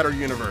antimatter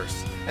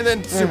universe. And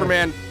then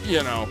Superman,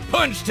 you know.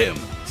 Punched him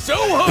so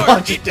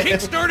hard, it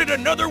kickstarted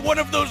another one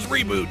of those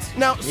reboots.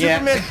 Now, Yeah.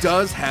 Superman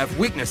does have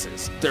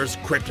weaknesses. There's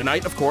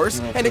kryptonite, of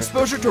course, and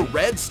exposure to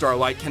red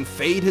starlight can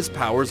fade his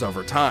powers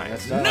over time.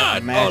 That's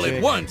Not all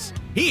at once.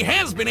 He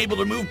has been able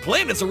to move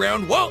planets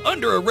around while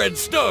under a red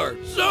star,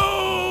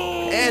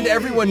 so... And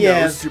everyone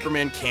Yeah. knows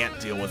Superman can't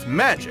deal with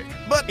magic.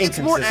 But it's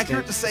more Inconsistent.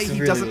 accurate to say It's he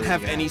really, doesn't really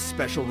have bad. any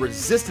special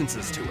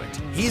resistances to it.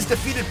 He's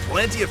defeated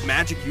plenty of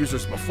magic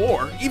users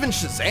before, even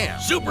Shazam.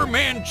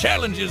 Superman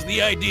challenges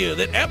the idea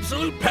that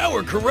absolute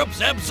power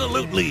corrupts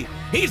absolutely.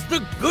 He's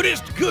the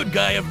goodest good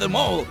guy of them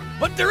all,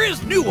 but there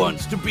is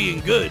nuance to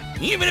being good,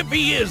 even if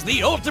he is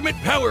the ultimate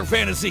power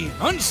fantasy,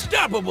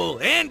 unstoppable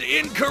and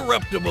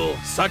incorruptible.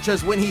 Such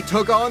as when he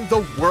took on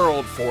the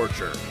World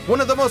Forger,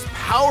 one of the most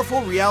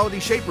powerful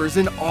reality shapers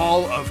in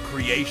all of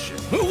creation.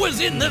 Who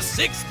was in the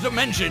sixth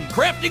dimension,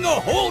 crafting a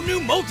whole new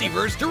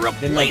multiverse to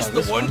replace about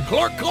the this one one.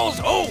 Clark calls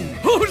home.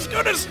 Who's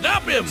gonna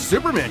stop him?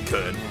 Superman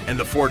could, and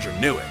the Forger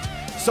knew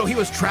it. So he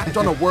was trapped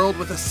on a world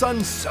with a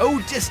sun so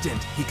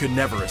distant he could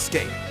never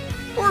escape.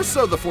 Or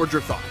so the Forger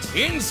thought.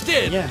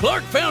 Instead, Yeah.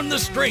 Clark found the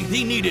strength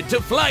he needed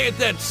to fly at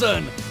that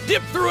sun,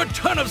 dip through a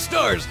ton of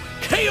stars,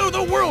 KO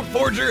the World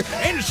Forger,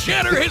 and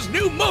shatter his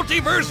new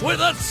multiverse with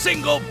a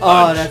single punch.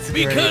 Oh, that's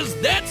great. Because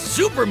that's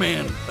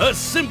Superman, a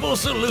simple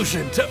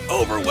solution to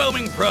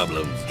overwhelming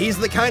problems. He's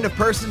the kind of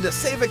person to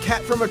save a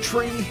cat from a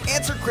tree,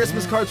 answer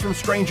Christmas cards from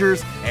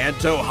strangers, and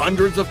tow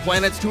hundreds of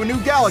planets to a new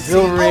galaxy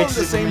Still all rich on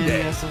the same Superman, day.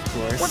 yes, of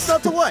course. What's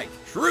not to like?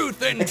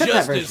 Truth and Except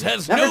that justice version.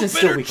 has That no version's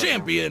still better weak right now.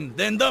 champion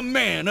than the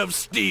Man of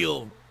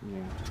Steel.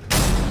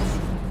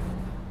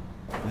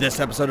 This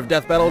episode of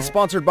Death Battle is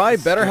sponsored by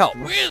BetterHelp.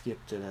 With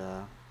Skip to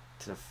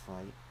the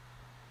fight.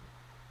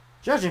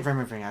 Judging from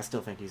everything, I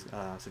still think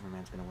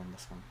Superman's gonna win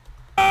this one.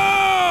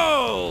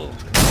 oh!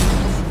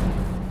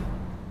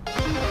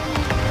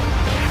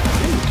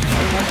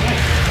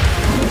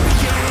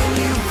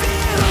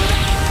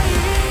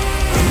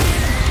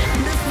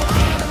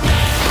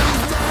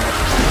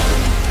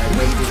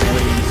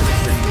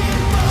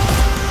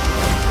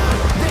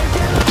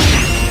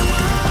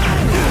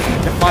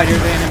 The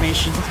fighter's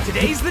animation.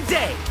 Today's the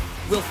day.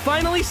 We'll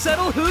finally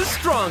settle who's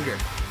stronger.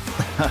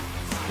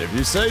 If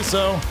you say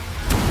so.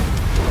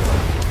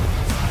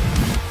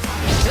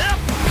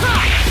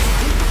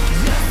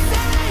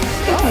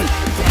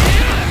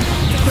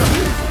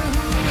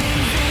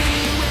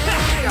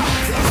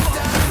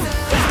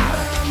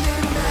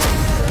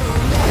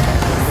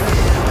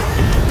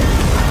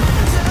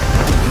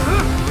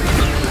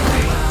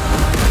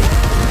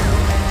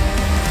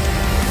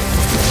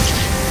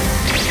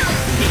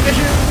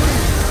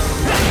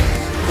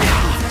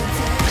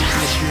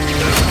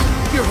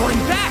 You're holding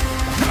back.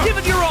 Give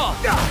it your all.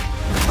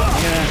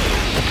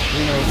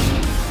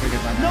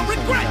 No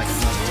regrets.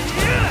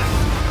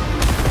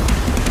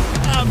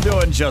 I'm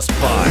doing just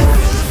fine.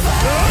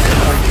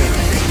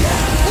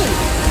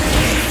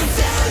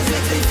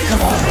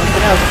 Come on,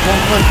 get out.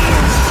 One punch.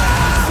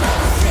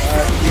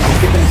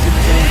 Skipping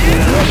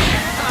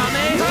Superman.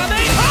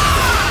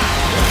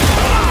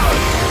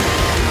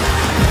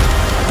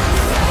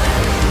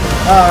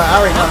 I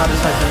already know how this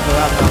fight's gonna go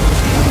out now.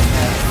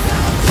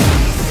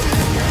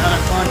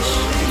 Another punch.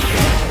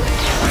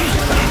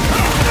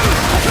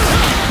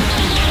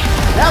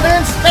 Now they're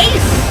in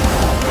space!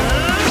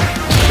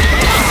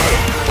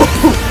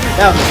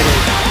 That was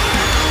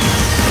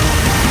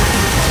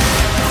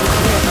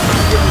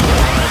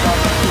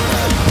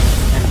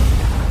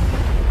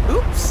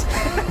Oops.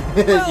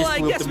 good. Well, Just I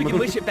blew up guess the we can moon.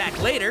 wish it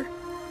back later.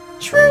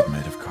 True.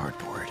 Made of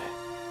cardboard.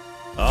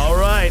 All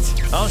right,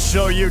 I'll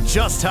show you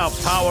just how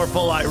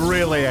powerful I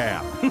really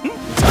am. What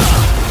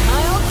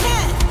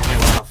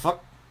the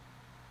fuck?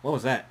 What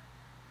was that?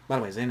 By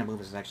the way, Xena Move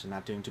is actually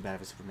not doing too bad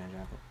of a Superman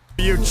job.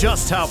 You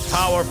just how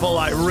powerful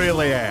I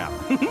really am.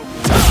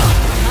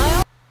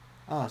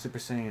 Oh, Super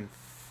Saiyan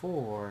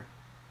 4.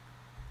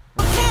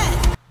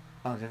 Oh,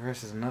 that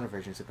versus another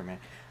version of Superman.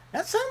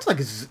 That sounds like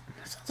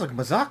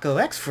Mazako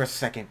X for a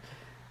second.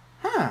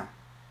 Huh.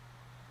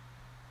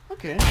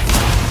 Okay.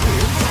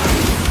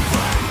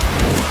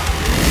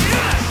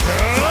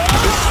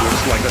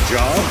 Looks like a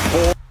job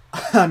for...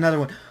 Another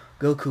one.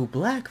 Goku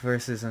Black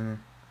versus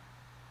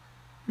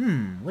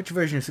which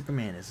version of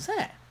Superman is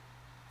that?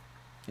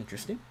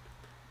 Interesting.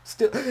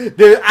 Still,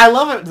 dude, I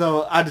love it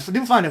though. I just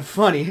do find it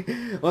funny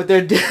what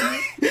they're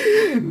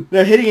doing.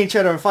 They're hitting each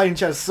other and fighting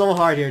each other so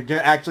hard here.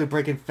 They're actually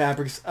breaking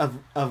fabrics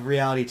of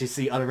reality to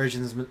see other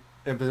versions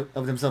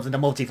of themselves in the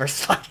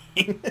multiverse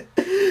fighting.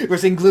 We're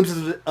seeing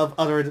glimpses of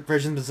other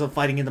versions of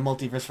fighting in the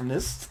multiverse from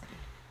this.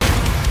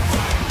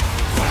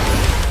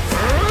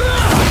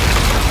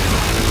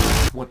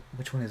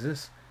 Which one is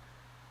this?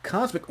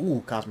 Cosmic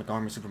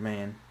Armor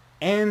Superman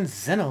and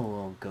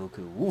Xeno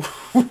Goku.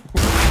 Ooh.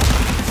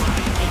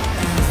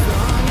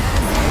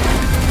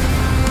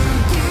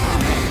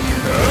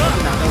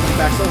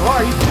 back so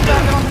hard he flew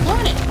back on the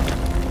planet.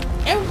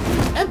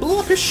 And blew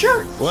up his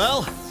shirt.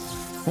 Well,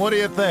 what do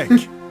you think?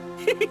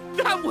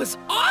 That was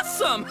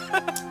awesome!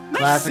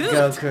 Classic suit.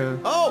 Goku.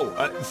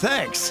 Oh,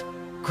 thanks.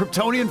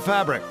 Kryptonian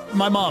fabric.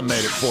 My mom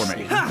made it for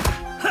me.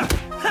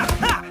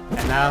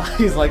 And now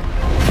he's like,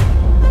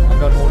 I'm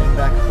gonna hold him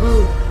back.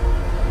 Ooh.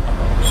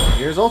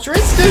 Here's Ultra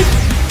Instinct!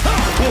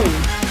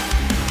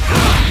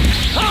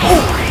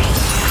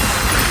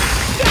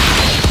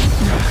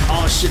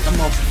 Oh shit, the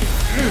multi.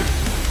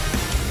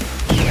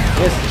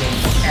 This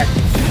is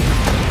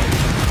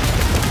epic.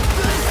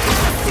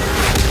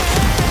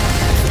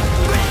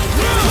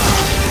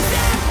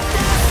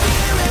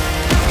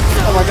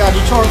 Oh my god,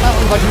 you tore that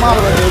one like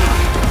Madara did.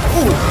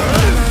 Ooh!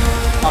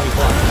 Oh, he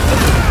blocked.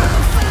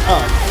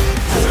 Oh.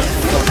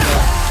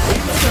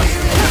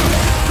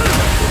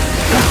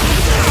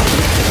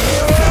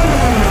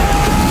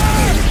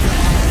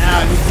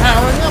 Now he's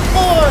powering up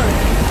more!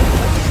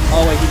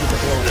 Oh wait, he did the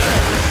blow.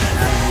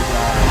 Now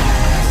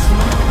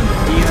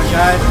he's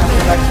de-energized,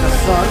 coming back to the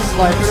sun,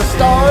 slide through the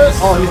stars.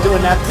 Oh, he's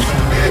doing that.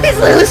 He's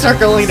literally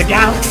circling the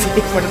galaxy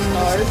for the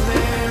stars.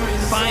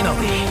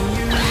 Finally.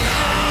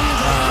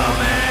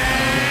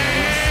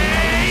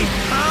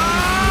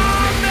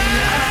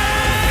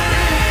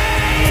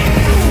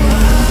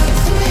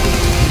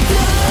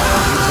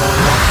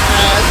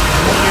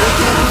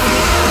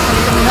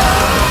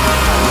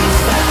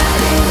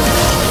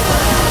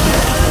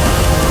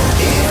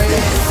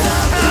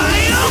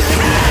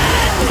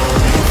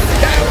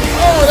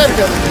 Oh, there we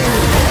go.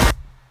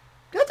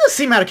 That does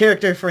seem out of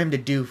character for him to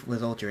do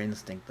with Ultra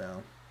Instinct,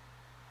 though.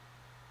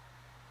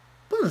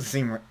 Doesn't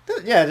seem right.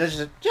 Yeah,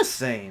 that's just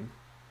saying.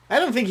 I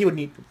don't think he would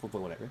need.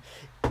 Whatever.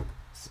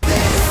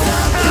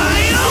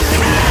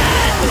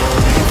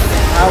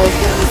 I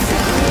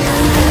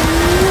was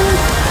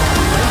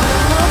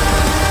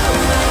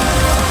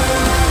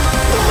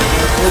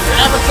with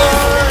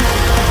Avatar,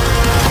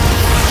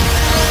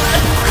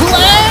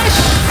 Clash,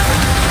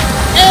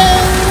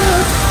 and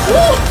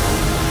woo!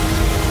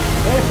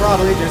 They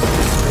probably just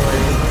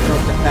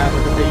destroyed the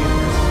fabric of the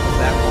universe with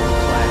that one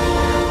Clash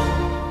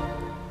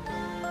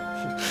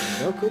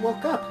there. Goku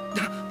woke up,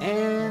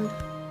 and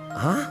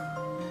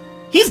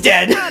he's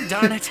dead. God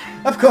darn it.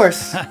 Of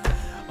course.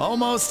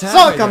 Almost Saw it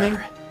had me coming.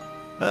 there.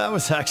 That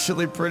was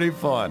actually pretty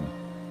fun.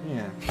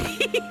 Yeah.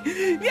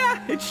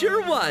 Yeah, it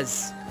sure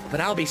was. But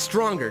I'll be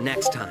stronger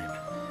next time.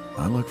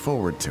 I look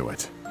forward to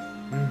it.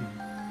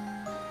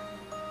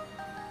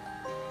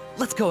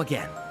 Let's go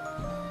again.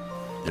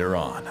 You're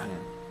on.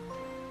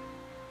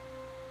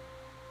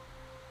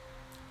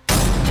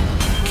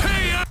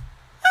 I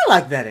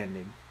like that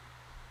ending.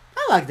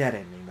 I like that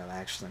ending, though,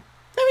 actually.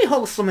 Very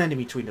wholesome ending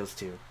between those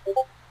two.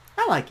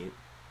 I like it.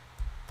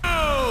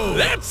 Oh,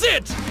 that's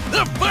it!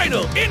 The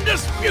final,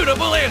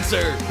 indisputable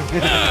answer!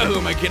 Who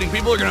am I kidding?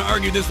 People are gonna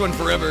argue this one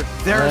forever.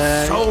 There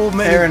are so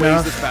many fair ways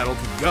enough. this battle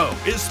could go,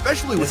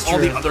 especially with It's all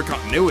the true. other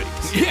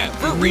continuities. Yeah,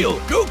 for real.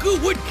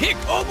 Goku would kick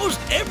almost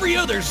every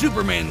other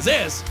Superman's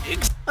ass.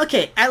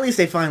 Okay, at least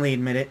they finally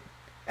admit it.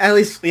 At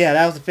least, yeah,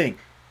 that was the thing.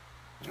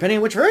 Depending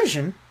on which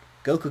version,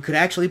 Goku could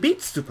actually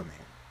beat Superman.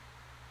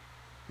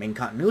 Main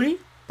continuity?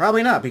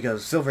 Probably not,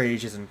 because Silver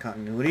Age isn't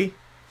continuity.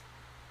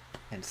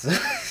 And so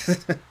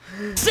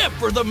Except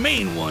for the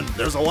main one.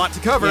 There's a lot to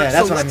cover, Yeah, so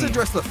that's what I let's mean.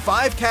 address the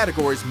 5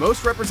 categories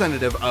most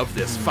representative of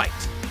this fight.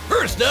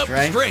 First up,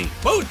 Strength.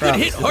 strength. Both could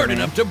Probably hit hard Superman.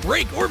 enough to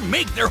break or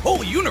make their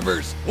whole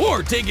universe.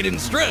 Or take it in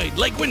stride,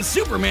 like when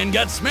Superman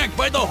got smacked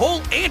by the whole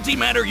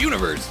antimatter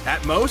universe.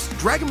 At most,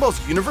 Dragon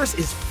Ball's universe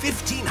is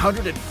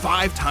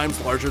 1,505 times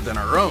larger than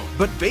our own.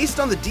 But based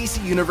on the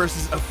DC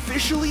Universe's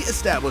officially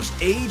established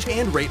age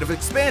and rate of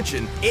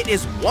expansion, it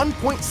is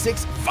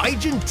 1.6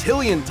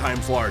 vigintillion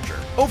times larger.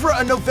 Over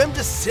a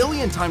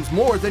novemdecillion times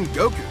more than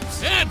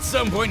Goku's. At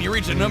some point you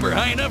reach a number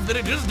high enough that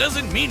it just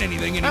doesn't mean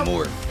anything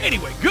anymore.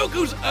 Anyway,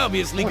 Goku's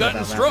obviously What gotten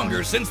about that stronger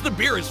one? since the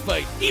Beerus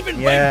fight. Even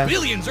Yeah. by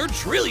billions or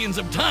trillions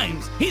of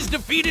times. He's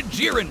defeated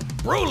Jiren,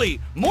 Broly,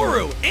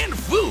 Moro, and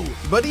Fu.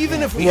 But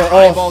even if we We're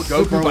all eyeball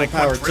super Goku by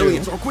overpowered,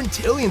 quadrillions too. or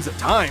quintillions of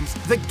times,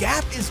 the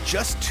gap is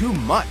just too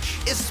much,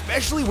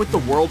 especially with the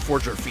World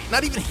Forger feat.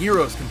 Not even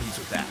Heroes competes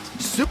with that.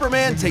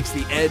 Superman takes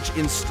the edge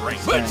in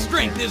strength. But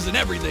strength isn't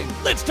everything.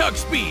 Let's talk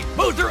speed.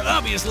 Both are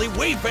obviously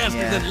way faster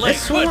Yeah, than light,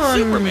 this but one-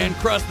 Superman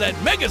crossed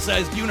that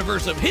mega-sized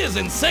universe of his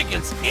in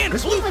seconds and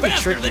This flew one might be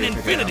faster tricky than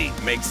to figure out.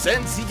 infinity. Makes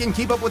sense, he can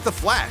keep up with the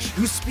Flash,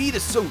 whose speed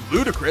is so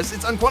ludicrous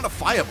it's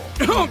unquantifiable.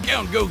 Don't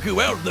count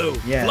Goku out, though.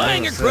 Yeah,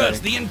 Flying that was across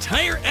sick. the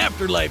entire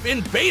afterlife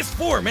in base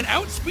form and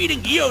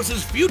outspeeding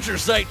Eos's future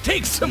sight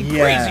takes some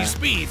Yeah. crazy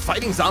speed.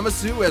 Fighting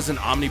Zamasu as an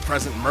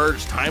omnipresent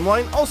merged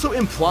timeline also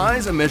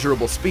implies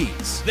immeasurable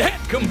speeds. That,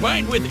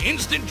 combined with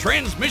instant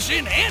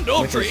transmission and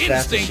Ultra is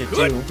fast as Instinct, shit,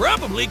 could too.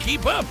 probably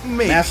keep up.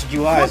 Maybe. Master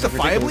UI is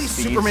Quantifiably, ridiculous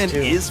speeds, Superman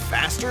too. is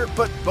faster,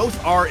 but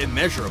both are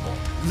immeasurable.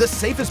 The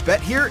safest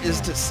bet here is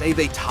to say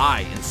they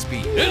tie in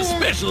speed.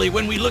 Especially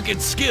when we look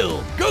at skill.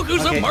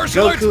 Goku's Okay, a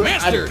martial arts Goku,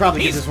 master. I'd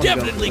probably give He's this one to Goku,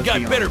 definitely let's got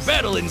be better honest.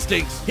 battle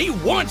instincts. He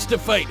wants to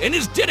fight and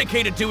is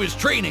dedicated to his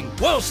training,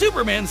 while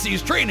Superman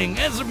sees training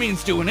as a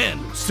means to an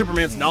end.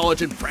 Superman's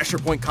knowledge in pressure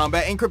point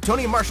combat and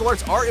Kryptonian martial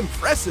arts are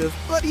impressive,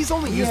 but he's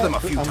only used them a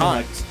few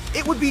times.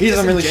 It would be he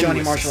doesn't really show any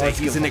disingenuous martial to say arts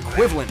he's skills an like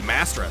equivalent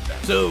master at them.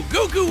 So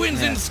Goku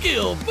wins in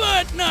skill,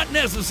 but not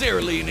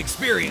necessarily in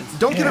experience.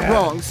 Don't get it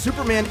wrong,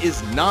 Superman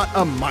is not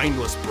a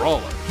mindless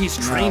brawler. He's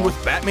trained with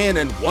Batman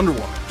and Wonder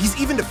Woman. He's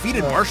even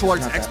defeated martial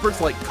arts experts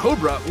like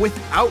Cobra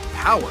without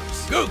powers.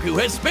 Goku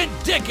has spent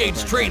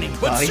decades training,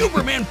 but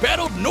Superman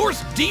battled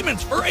Norse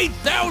demons for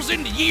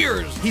 1,000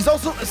 years. He's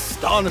also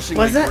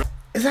astonishingly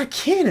Is that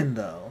canon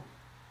though?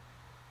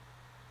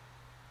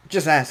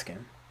 Just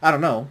asking. I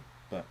don't know,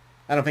 but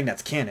I don't think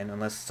that's canon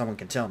unless someone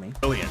can tell me.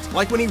 brilliant.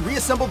 Like when he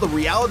reassembled the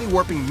reality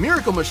warping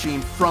miracle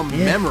machine from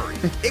memory.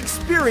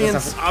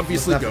 Experience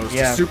obviously goes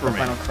to Superman.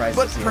 Final Crisis,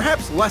 But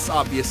perhaps less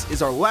obvious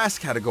is our last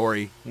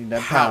category,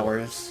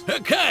 powers.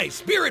 Hakai,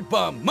 Spirit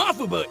Bomb,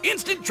 Mafuba,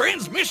 Instant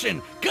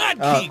Transmission, God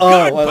Key, Oh,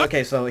 God well, Bu-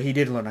 okay, so he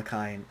did learn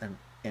Hakai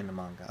in the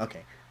manga.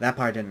 Okay, that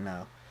part I didn't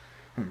know.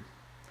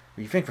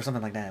 You think for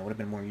something like that it would have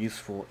been more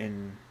useful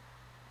in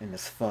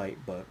this fight,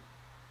 but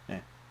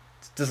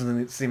it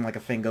doesn't seem like a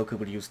thing Goku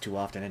would use too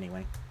often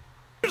anyway.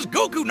 Does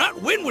Goku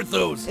not win with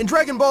those? In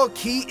Dragon Ball,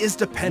 Ki is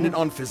dependent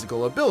on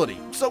physical ability,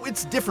 so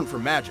it's different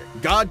from magic.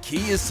 God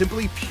Ki is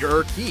simply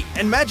pure Ki,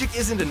 and magic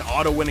isn't an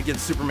auto win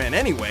against Superman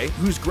anyway,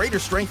 whose greater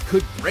strength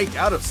could break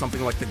out of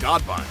something like the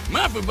God Bind.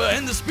 Mafuba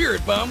and the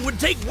Spirit Bomb would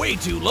take way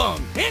too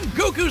long, and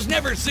Goku's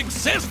never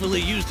successfully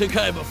used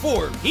Hakai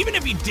before. Even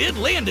if he did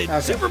land it,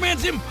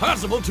 Superman's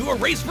impossible to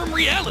erase from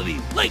reality.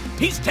 Like,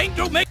 he's tanked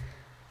Omega.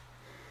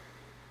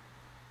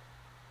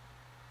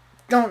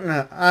 Don't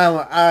know.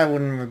 I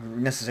wouldn't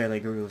necessarily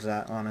agree with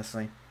that,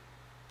 honestly.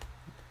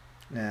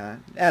 Yeah,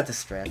 that's a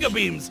stretch. Omega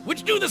Beams,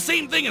 which do the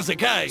same thing as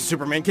Hakai.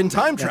 Superman can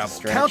time That's a travel,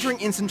 stretch. countering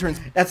instant turns.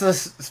 That's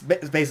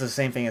basically the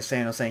same thing as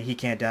Thanos saying he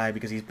can't die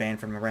because he's banned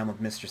from the realm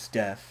of Mistress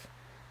Death.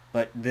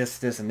 But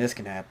this, and this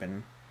can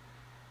happen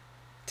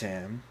to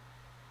him.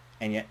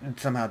 And yet,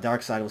 somehow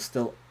Darkseid was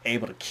still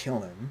able to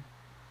kill him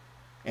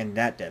in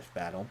that death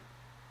battle.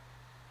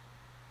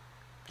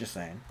 Just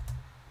saying.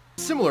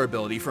 Similar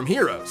ability from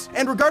heroes.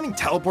 And regarding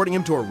teleporting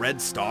him to a red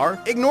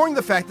star, ignoring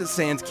the fact that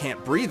Saiyans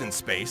can't breathe in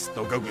space,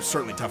 though Goku's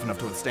certainly tough enough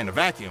to withstand a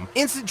vacuum,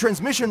 instant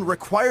transmission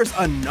requires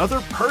another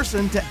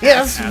person to act Yeah,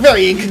 that's as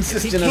very him.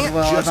 inconsistent He as can't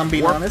well, just if I'm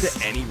being warp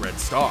honest. to any red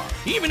star.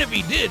 Even if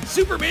he did,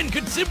 Superman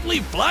could simply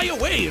fly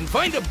away and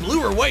find a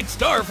blue or white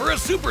star for a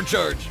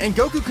supercharge. And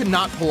Goku could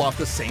not pull off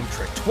the same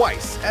trick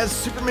twice, as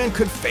Superman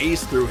could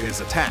phase through his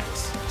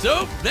attacks.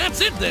 So,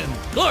 that's it then.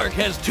 Clark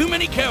has too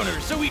many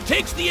counters, so he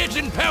takes the edge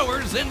in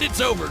powers and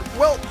it's over.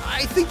 Well,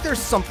 I think there's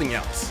something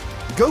else.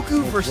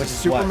 Goku versus which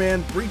is what?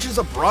 Superman breaches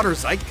a broader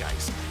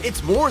zeitgeist.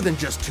 It's more than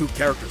just two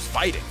characters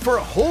fighting. For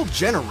a whole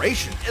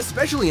generation,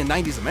 especially in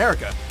 90s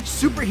America,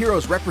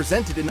 superheroes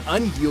represented an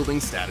unyielding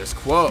status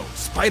quo.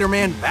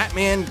 Spider-Man,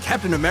 Batman,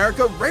 Captain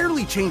America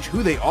rarely change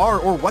who they are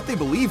or what they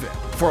believe in.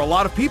 For a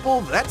lot of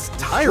people, that's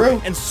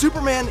tiring, and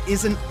Superman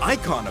is an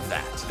icon of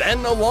that.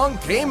 Then along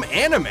came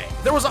anime.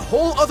 There was a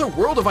whole other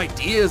world of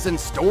ideas and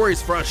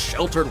stories for us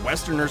sheltered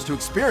Westerners to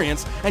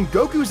experience, and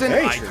Goku's an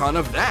Very true. icon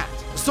of that.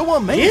 So while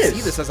many He is.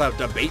 see this as a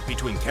debate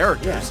between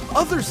characters,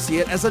 others see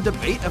it as a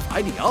debate of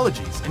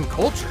ideologies and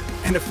culture.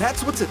 And if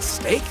that's what's at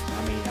stake,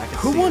 I mean, I can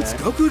who see wants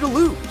that. Goku to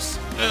lose?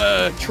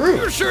 True.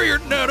 You're sure you're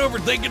not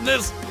overthinking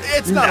this?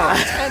 It's not our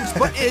intent,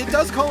 but it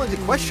does call into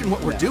question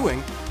what we're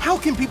doing. How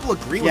can people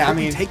agree with Yeah, I what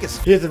we mean, take as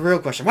here's the real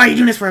question. Why are you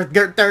doing this for a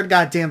third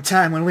goddamn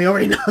time when we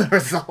already know the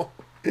result?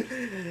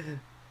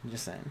 I'm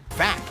just saying.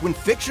 fact when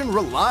fiction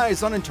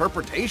relies on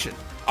interpretation?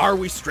 Are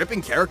we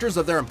stripping characters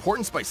of their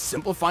importance by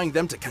simplifying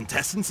them to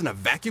contestants in a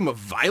vacuum of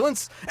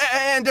violence?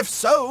 And if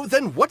so,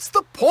 then what's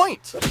the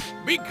point?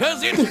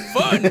 Because it's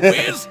fun,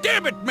 Wiz.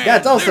 Damn it, man.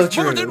 That's also There's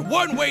more true. than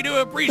one way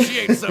to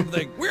appreciate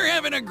something. We're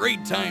having a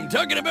great time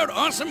talking about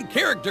awesome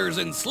characters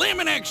and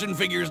slamming action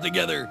figures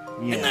together.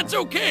 Yeah. And that's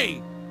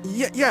okay.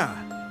 Yeah,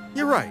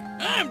 you're right.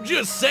 I'm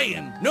just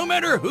saying, no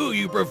matter who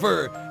you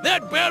prefer,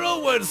 that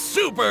battle was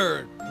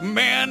super,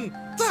 man.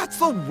 That's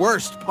the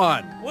worst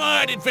pun.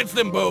 What? It fits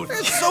them both.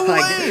 It's so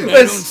Like, lame. I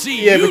don't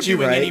see yeah, you but you're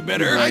doing right. any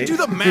better. You're I right. do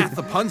the math,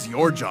 the pun's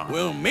your job.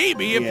 Well,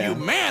 maybe if Yeah. you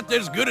math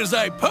as good as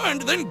I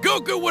punned, then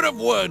Goku would have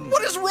won.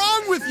 What is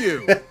wrong with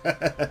you?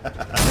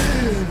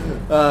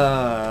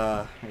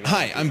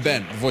 Hi, I'm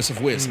Ben, the voice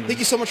of Wiz. Thank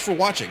you so much for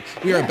watching.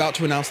 We are about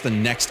to announce the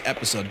next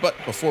episode, but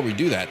before we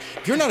do that,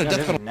 if you're not a Now, Death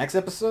this is Metal the next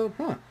episode?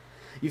 Huh.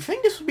 You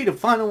think this would be the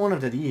final one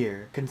of the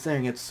year,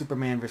 considering it's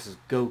Superman versus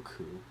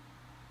Goku?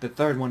 The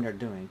third one they're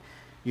doing.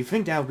 You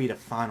think that would be the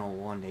final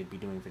one they'd be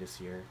doing for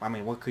this year? I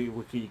mean, what could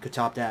you could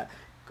top that?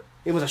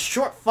 It was a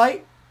short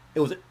fight.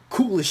 It was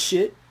cool as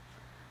shit.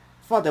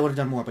 Thought they would have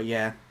done more, but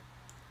yeah.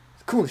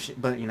 It's cool as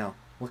shit, but you know,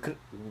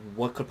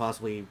 what could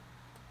possibly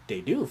they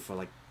do for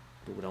like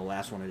the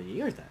last one of the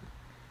year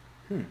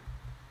then?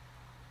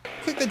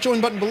 click that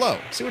join button below.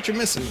 See what you're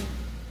missing.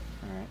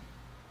 Alright.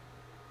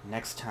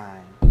 next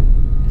time,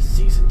 the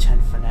season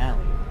 10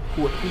 finale.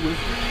 Who is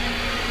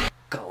it?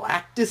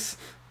 Galactus?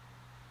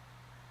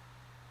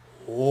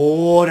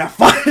 Oh, they're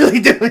finally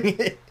doing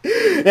it!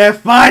 They're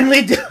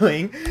finally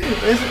doing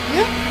it!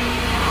 Yeah.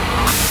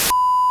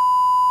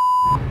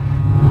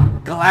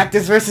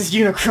 Galactus versus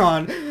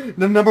Unicron,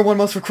 the #1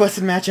 most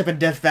requested matchup in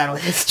Death Battle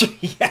history.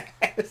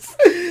 Yes!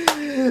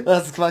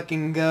 Let's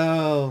fucking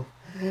go.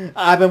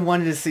 I've been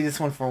wanting to see this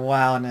one for a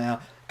while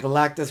now.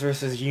 Galactus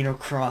versus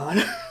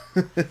Unicron.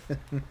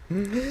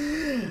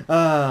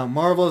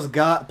 Marvel's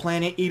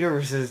Planet Eater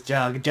versus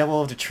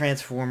Devil of the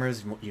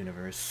Transformers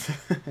universe.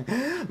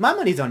 My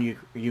money's on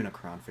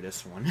Unicron for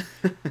this one.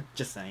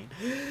 Just saying.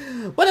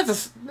 But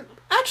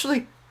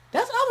actually,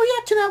 I'll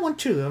react to that one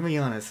too. I'll be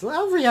honest.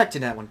 I'll react to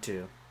that one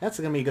too. That's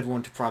gonna be a good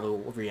one to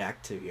probably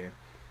react to here.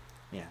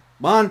 Yeah.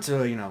 On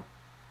to,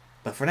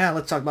 but for now,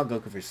 let's talk about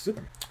Goku vs.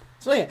 Superman.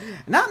 So yeah,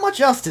 not much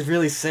else to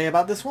really say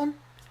about this one.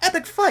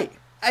 Epic fight.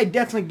 I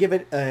definitely give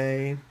it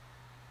a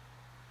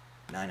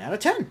 9 out of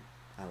 10.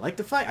 I like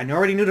the fight. I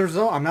already knew the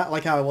result. I'm not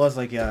like how I was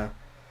like 8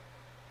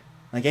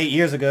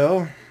 years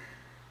ago.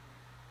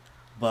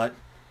 But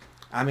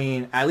I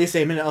mean, at least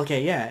they admitted,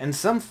 okay, yeah, in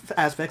some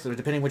aspects,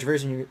 depending which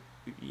version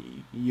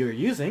you're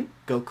using,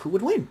 Goku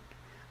would win.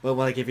 But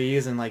like if you're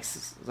using like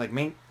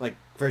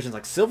versions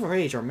like Silver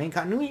Age or main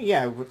continuity,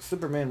 yeah,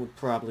 Superman would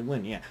probably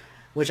win, yeah.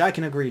 Which I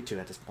can agree to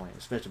at this point,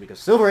 especially because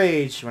Silver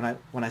Age,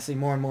 when I see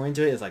more and more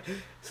into it, it's like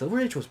Silver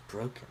Age was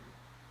broken.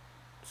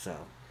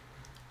 So,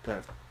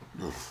 but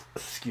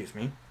excuse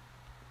me.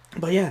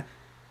 But yeah,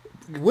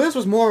 Wiz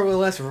was more or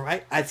less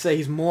right. I'd say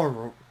he's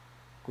more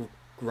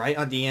right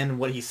on the end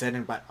what he said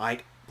about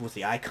with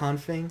the icon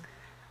thing.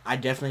 I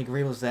definitely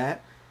agree with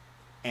that.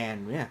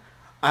 And yeah,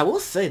 I will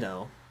say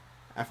though,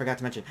 I forgot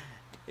to mention,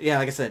 yeah,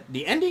 like I said,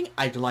 the ending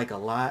I like a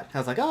lot. I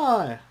was like,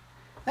 oh,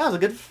 that was a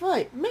good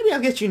fight. Maybe I'll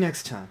get you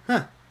next time,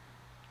 huh?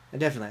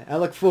 Definitely, I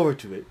look forward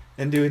to it.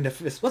 And doing the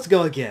fist. Let's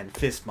go again,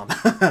 fist bump.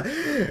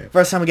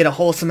 First time we get a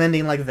wholesome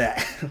ending like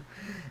that.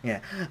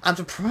 Yeah, I'm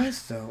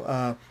surprised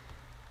though.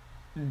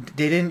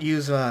 They didn't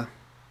use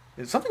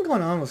there's something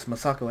going on with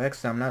Masako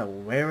X that I'm not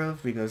aware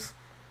of because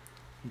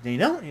he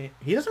doesn't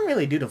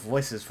really do the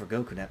voices for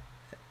Goku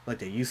like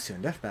they used to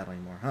in Death Battle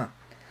anymore, huh?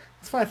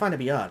 That's why I find it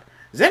be odd.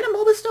 Zen and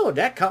Mobus though,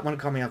 that one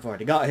caught me off guard.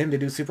 They got him to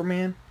do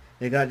Superman.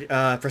 They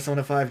got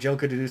Persona 5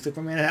 Joker to do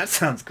Superman. That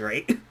sounds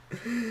great.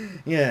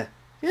 Yeah.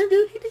 Yeah,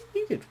 dude,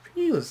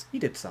 he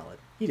did solid.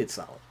 He did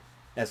solid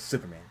as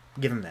Superman.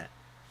 Give him that.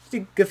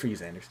 Good for you,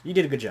 Xanders. You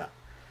did a good job.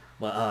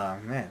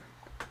 But man,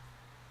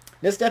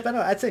 this Death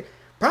Battle, I'd say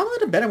probably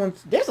the better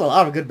ones. There's a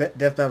lot of good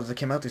Death Battles that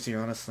came out this year,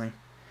 honestly.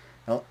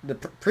 The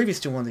previous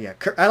two ones, yeah.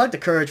 I like the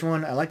Courage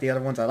one. I like the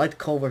other ones. I like the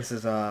Cole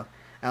versus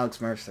Alex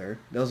Mercer.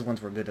 Those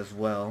ones were good as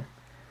well.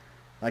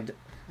 I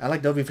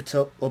liked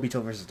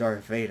Obito versus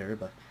Darth Vader,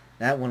 but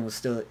that one was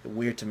still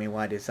weird to me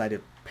why they decided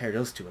to pair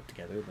those two up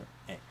together. But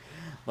hey.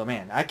 But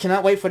man, I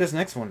cannot wait for this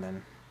next one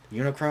then.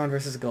 Unicron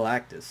versus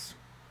Galactus.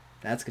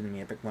 That's going to be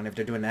an epic one if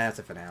they're doing that as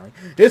a finale.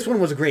 This one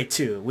was great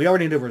too. We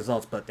already knew the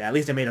results, but at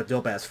least they made a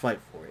dope-ass fight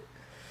for it.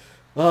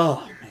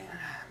 Oh,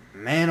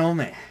 man. Man, oh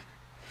man.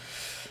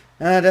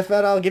 Death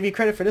Battle, I'll give you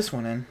credit for this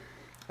one, and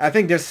I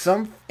think there's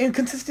some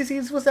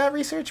inconsistencies with that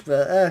research,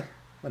 but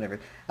whatever.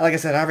 Like I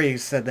said, I already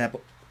said that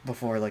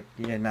before, like,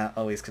 you're not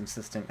always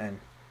consistent, and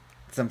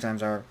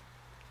sometimes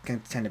can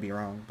tend to be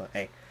wrong, but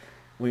hey,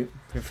 we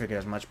figured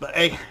as much, but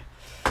hey,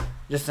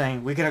 just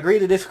saying, we can agree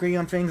to disagree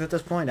on things at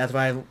this point. That's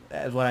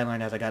what I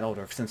learned as I got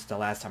older, since the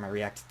last time I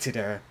reacted to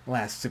the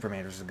last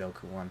Superman vs.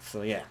 Goku one,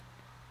 so yeah.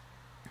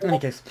 In any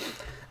case,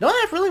 don't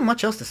have really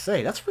much else to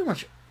say. That's pretty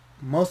much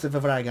most of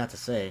what I got to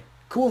say.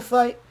 Cool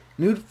fight.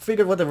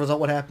 Figured what the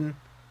result would happen.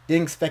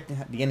 Didn't expect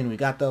the ending we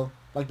got, though.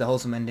 Like the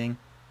wholesome ending.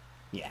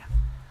 Yeah.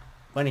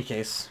 But in any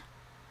case,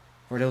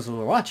 for those who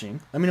are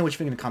watching, let me know what you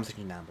think in the comment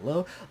section down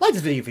below. Like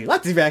this video if you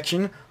like this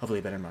reaction. Hopefully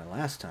better than my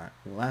last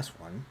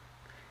one.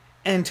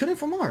 And tune in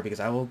for more, because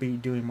I will be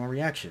doing more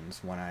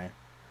reactions when I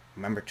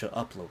remember to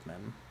upload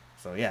them.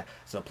 So yeah.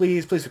 So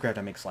please subscribe.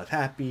 That makes life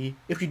happy.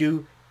 If you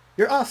do,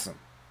 you're awesome.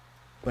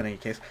 But in any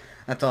case,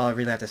 that's all I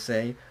really have to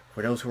say.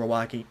 For those who are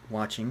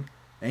watching,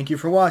 thank you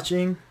for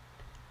watching.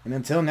 And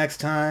until next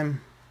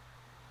time,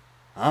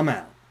 I'm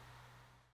out.